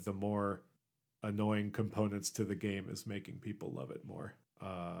moving one of the more annoying components to the game is making people love it more.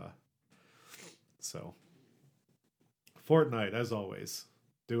 So Fortnite, as always,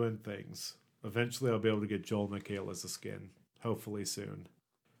 doing things. Eventually I'll be able to get Joel McHale as a skin, hopefully soon.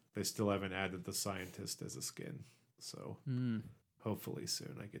 They still haven't added the scientist as a skin, so hopefully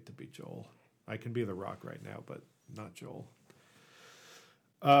soon I get to be Joel. I can be the Rock right now, but not Joel.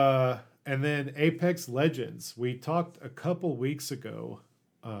 And then Apex Legends. We talked a couple weeks ago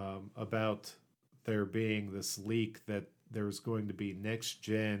about there being this leak that there was going to be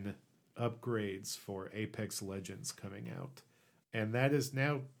next-gen upgrades for Apex Legends coming out, and that is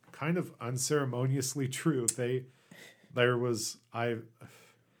now kind of unceremoniously true.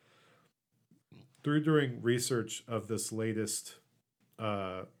 During research of this latest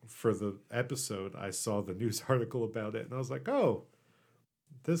for the episode, I saw the news article about it, and I was like, oh,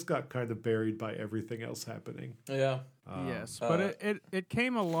 this got kind of buried by everything else happening. Yeah. Yes, but it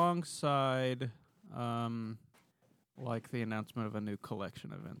came alongside like the announcement of a new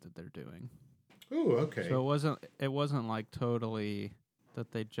collection event that they're doing. Ooh, okay. So it wasn't like totally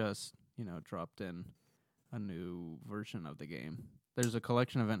that they just, dropped in a new version of the game. There's a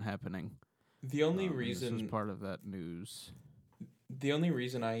collection event happening. The only reason this was part of that news. The only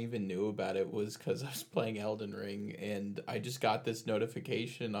reason I even knew about it was because I was playing Elden Ring, and I just got this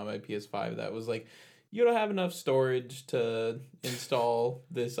notification on my PS5 that was like, you don't have enough storage to install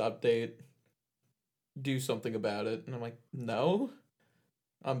this update. Do something about it. And I'm like, no,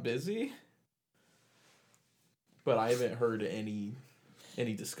 I'm busy. But I haven't heard any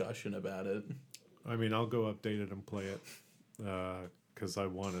discussion about it. I mean, I'll go update it and play it because I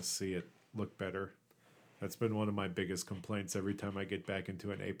want to see it look better. That's been one of my biggest complaints every time I get back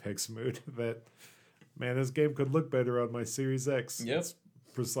into an Apex mood, that, man, this game could look better on my Series X. Yep. It's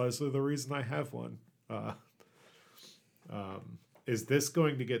precisely the reason I have one. Is this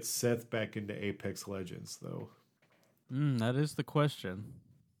going to get Seth back into Apex Legends, though? That is the question.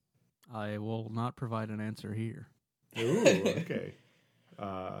 I will not provide an answer here. Ooh, okay.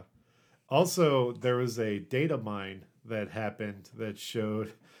 Also, there was a data mine that happened that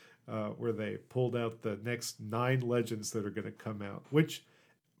showed where they pulled out the next 9 legends that are going to come out, which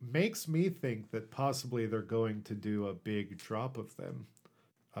makes me think that possibly they're going to do a big drop of them.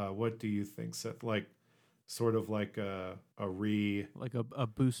 What do you think, Seth? Like, sort of like a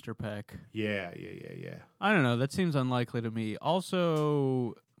booster pack. Yeah. I don't know. That seems unlikely to me.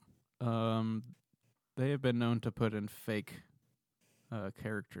 Also, they have been known to put in fake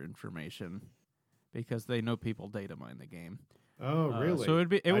character information because they know people data mine the game. Oh, really? So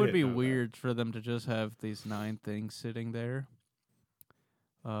it would be weird for them to just have these 9 things sitting there.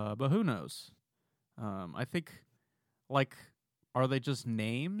 But who knows? I think, like, are they just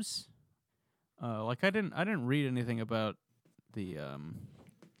names? Like I didn't read anything about the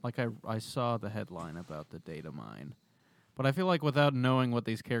like I saw the headline about the data mine, but I feel like without knowing what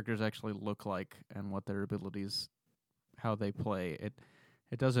these characters actually look like and what their abilities, how they play,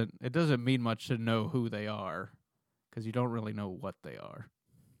 it doesn't mean much to know who they are, because you don't really know what they are.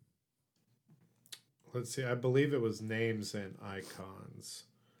 Let's see. I believe it was names and icons.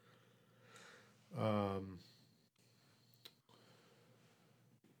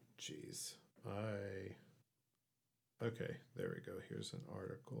 Jeez. Okay, there we go. Here's an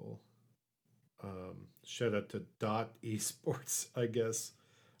article. Shout out to Dot Esports, I guess.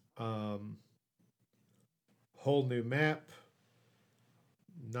 Whole new map.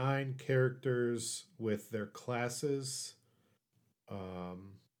 9 characters with their classes.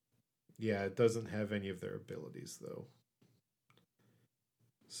 Yeah, it doesn't have any of their abilities, though.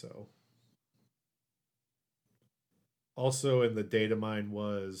 So. Also in the data mine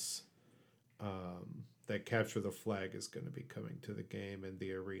was that Capture the Flag is going to be coming to the game in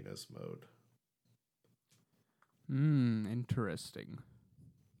the arenas mode. Interesting.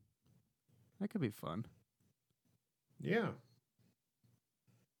 That could be fun. Yeah.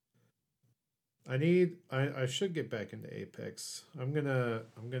 I should get back into Apex. I'm gonna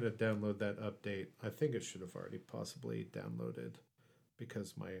download that update. I think it should have already possibly downloaded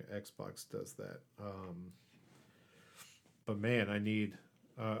because my Xbox does that. But man,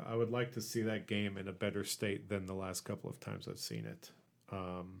 I would like to see that game in a better state than the last couple of times I've seen it.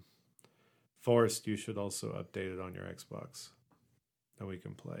 Forrest, you should also update it on your Xbox, and we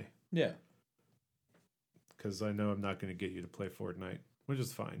can play. Yeah. Because I know I'm not going to get you to play Fortnite, which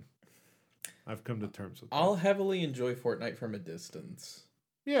is fine. I've come to terms with that. I'll heavily enjoy Fortnite from a distance.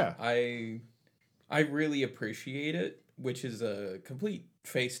 Yeah. I really appreciate it, which is a complete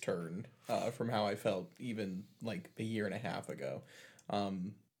face turn from how I felt even like a year and a half ago.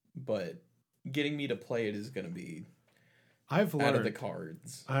 But getting me to play it is going to be out of the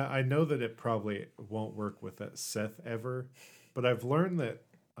cards. I know that it probably won't work with that Seth ever, but I've learned that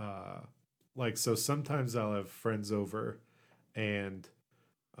so sometimes I'll have friends over and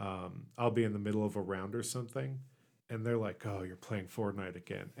I'll be in the middle of a round or something, and they're like, "Oh, you're playing Fortnite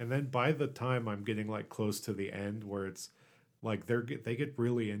again." And then by the time I'm getting like close to the end, where it's like they get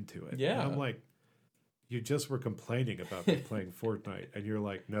really into it. Yeah, and I'm like, "You just were complaining about me playing Fortnite," and you're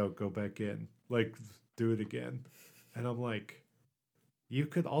like, "No, go back in, like do it again." And I'm like, you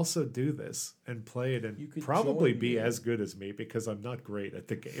could also do this and play it and could probably join be me. as good as me because I'm not great at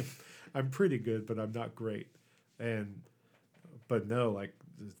the game. I'm pretty good, but I'm not great. But no, like,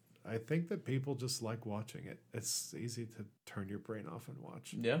 I think that people just like watching it. It's easy to turn your brain off and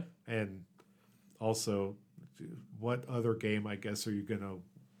watch. Yeah. And also, what other game, I guess, are you going to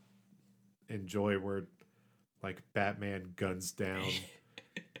enjoy where, like, Batman guns down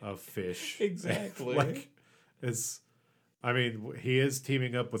a fish? Exactly. Like, I mean, he is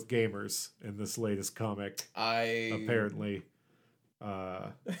teaming up with gamers in this latest comic. Apparently.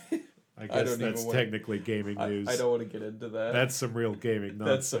 I guess that's technically gaming news. I don't want to get into that. That's some real gaming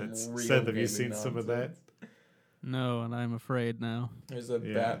nonsense. Some real Seth, have you gaming seen some of that? No, and I'm afraid now. There's a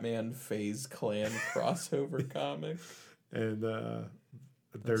Batman FaZe Clan crossover comic. And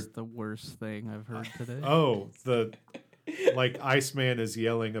that's the worst thing I've heard today. Oh, like Iceman is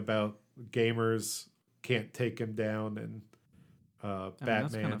yelling about gamers can't take him down, and Batman.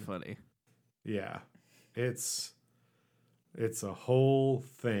 That's kind of funny. Yeah, it's a whole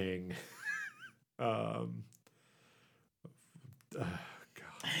thing. God,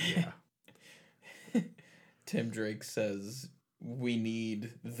 yeah. Tim Drake says we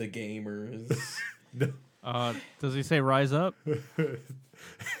need the gamers. No. Does he say rise up?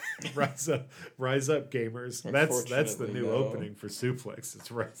 Rise up, gamers. That's the new opening for Suplex.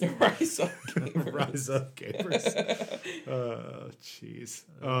 It's Rise Up gamers. Rise up, gamers. Jeez.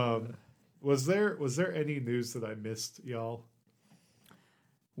 Was there any news that I missed, y'all?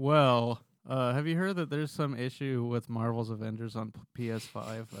 Well, have you heard that there's some issue with Marvel's Avengers on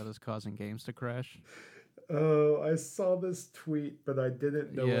PS5 that is causing games to crash? Oh, I saw this tweet, but I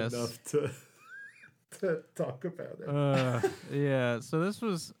didn't know enough to talk about it. Yeah, so this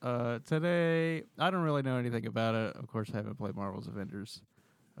was today. I don't really know anything about it. Of course, I haven't played Marvel's Avengers.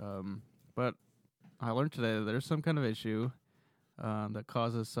 But I learned today that there's some kind of issue that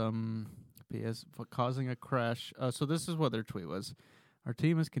causes causing a crash. So this is what their tweet was. Our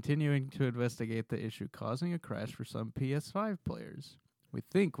team is continuing to investigate the issue causing a crash for some PS5 players. We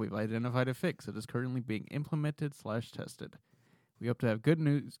think we've identified a fix that is currently being implemented/tested. We hope to have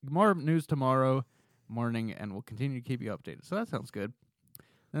more news tomorrow morning, and we'll continue to keep you updated. So that sounds good.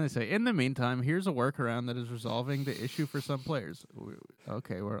 Then they say, in the meantime, here's a workaround that is resolving the issue for some players.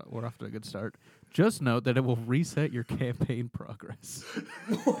 Okay, we're off to a good start. Just note that it will reset your campaign progress.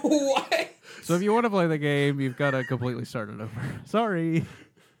 What? So if you want to play the game, you've got to completely start it over. Sorry.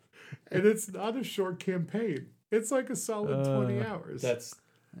 And it's not a short campaign. It's like a solid 20 hours. Yep.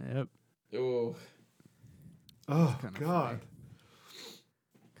 Oh, God.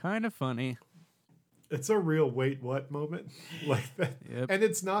 Kind of funny. It's a real wait what moment like that. Yep. And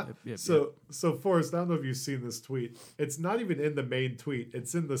it's not Yep. So Forrest, I don't know if you've seen this tweet. It's not even in the main tweet.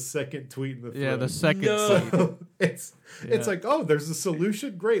 It's in the second tweet in the thread. Yeah, the second tweet. So it's like, oh, there's a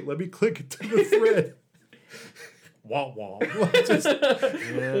solution. Great. Let me click it to the thread. Wah wah. Just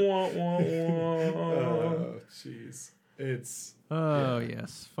wah, wah, wah. Oh, jeez. It's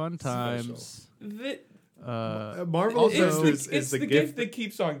yes. Fun times. Marvel Avengers is the gift that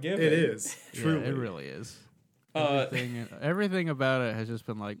keeps on giving. It is. Truly. Yeah, it really is. Everything about it has just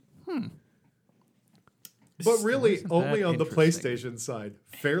been like, But really, Isn't only that on the interesting? PlayStation side.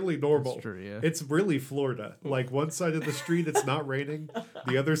 Fairly normal. That's true, yeah. It's really Florida. Like, one side of the street, it's not raining.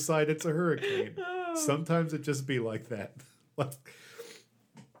 The other side, it's a hurricane. Sometimes it just be like that. Like,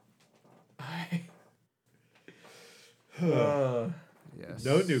 yes.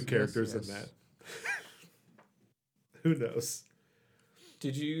 no new characters yes. in that. Who knows?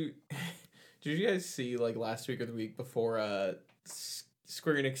 Did you guys see, like, last week or the week before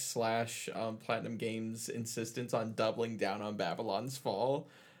Square Enix / Platinum Games' insistence on doubling down on Babylon's Fall,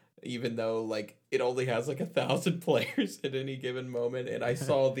 even though, like, it only has like 1,000 players at any given moment? And I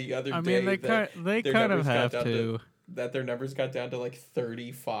saw the other day they kind of have to. That their numbers got down to like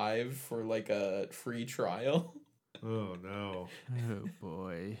 35 for like a free trial. Oh no! Oh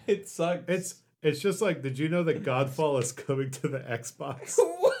boy! It sucks. It's just like, did you know that Godfall is coming to the Xbox?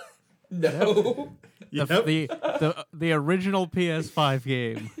 No. Yep. The original PS5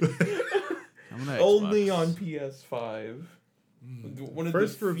 game. Only on PS5. One of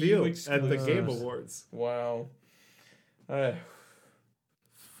First the reveal few at the Game exclusives. Awards. Wow.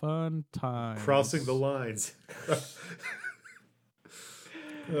 Fun time. Crossing the lines.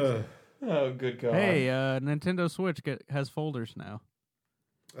 Oh, good God. Hey, Nintendo Switch has folders now.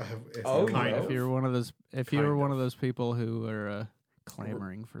 Kind of. If you're one of those people who are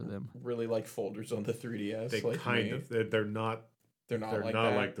clamoring for them, Really like folders on the 3DS. They like kind me. of. They're not. They're not They're like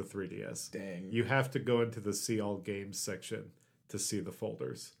not that. like the 3DS. Dang. You have to go into the See All Games section to see the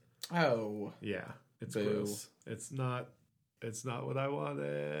folders. Oh. Yeah, it's Boo. gross. It's not. It's not what I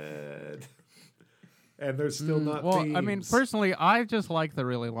wanted. And there's still not themes. I mean, personally, I just like the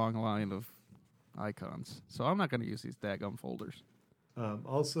really long line of icons, so I'm not going to use these daggum folders.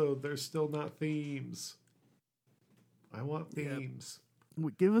 Also, there's still not themes. I want themes.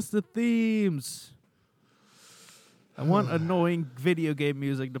 Give us the themes. I want annoying video game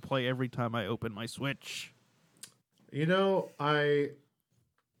music to play every time I open my Switch. You know, I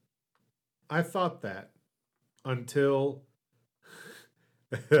thought that until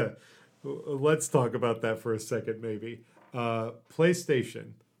let's talk about that for a second, maybe.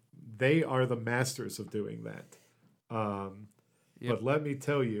 PlayStation, they are the masters of doing that. But let me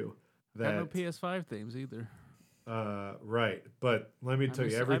tell you that... I have no PS5 themes either. Right, but let me tell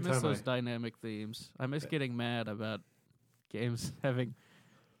you, every time I miss those dynamic themes. I miss getting mad about games having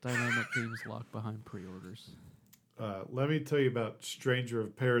dynamic themes locked behind pre-orders. Let me tell you about Stranger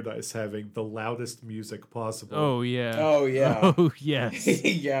of Paradise having the loudest music possible. Oh, yeah. Oh, yeah. Oh, yes.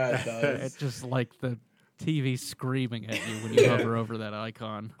 Yeah, it does. It's just like the TV screaming at you when you hover over that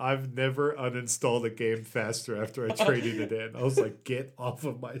icon. I've never uninstalled a game faster after I traded it in. I was like, get off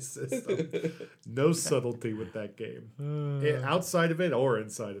of my system. No subtlety with that game. Outside of it or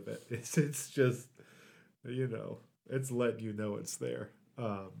inside of it. It's just, you know, it's letting you know it's there.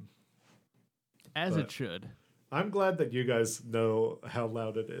 As it should. I'm glad that you guys know how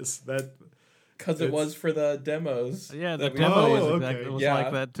loud it is. Because it was for the demos. Yeah, the demo was okay.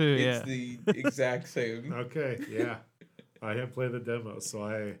 like that too. It's the exact same. Okay, yeah. I didn't play the demo,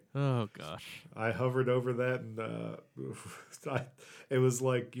 so oh gosh, I hovered over that, and it was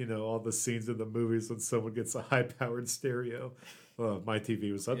like, you know, all the scenes in the movies when someone gets a high-powered stereo. My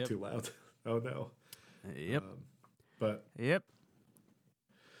TV was up too loud. Oh no. Yep. But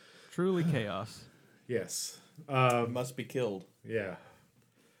truly chaos. Yes. Must be killed. Yeah.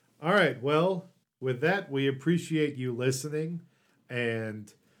 All right. Well, with that, we appreciate you listening,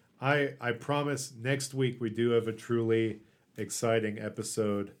 and I promise next week we do have a truly exciting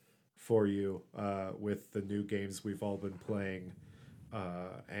episode for you with the new games we've all been playing,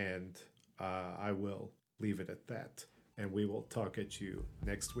 and I will leave it at that, and we will talk at you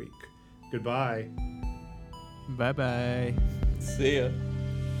next week. Goodbye. Bye-bye. See ya.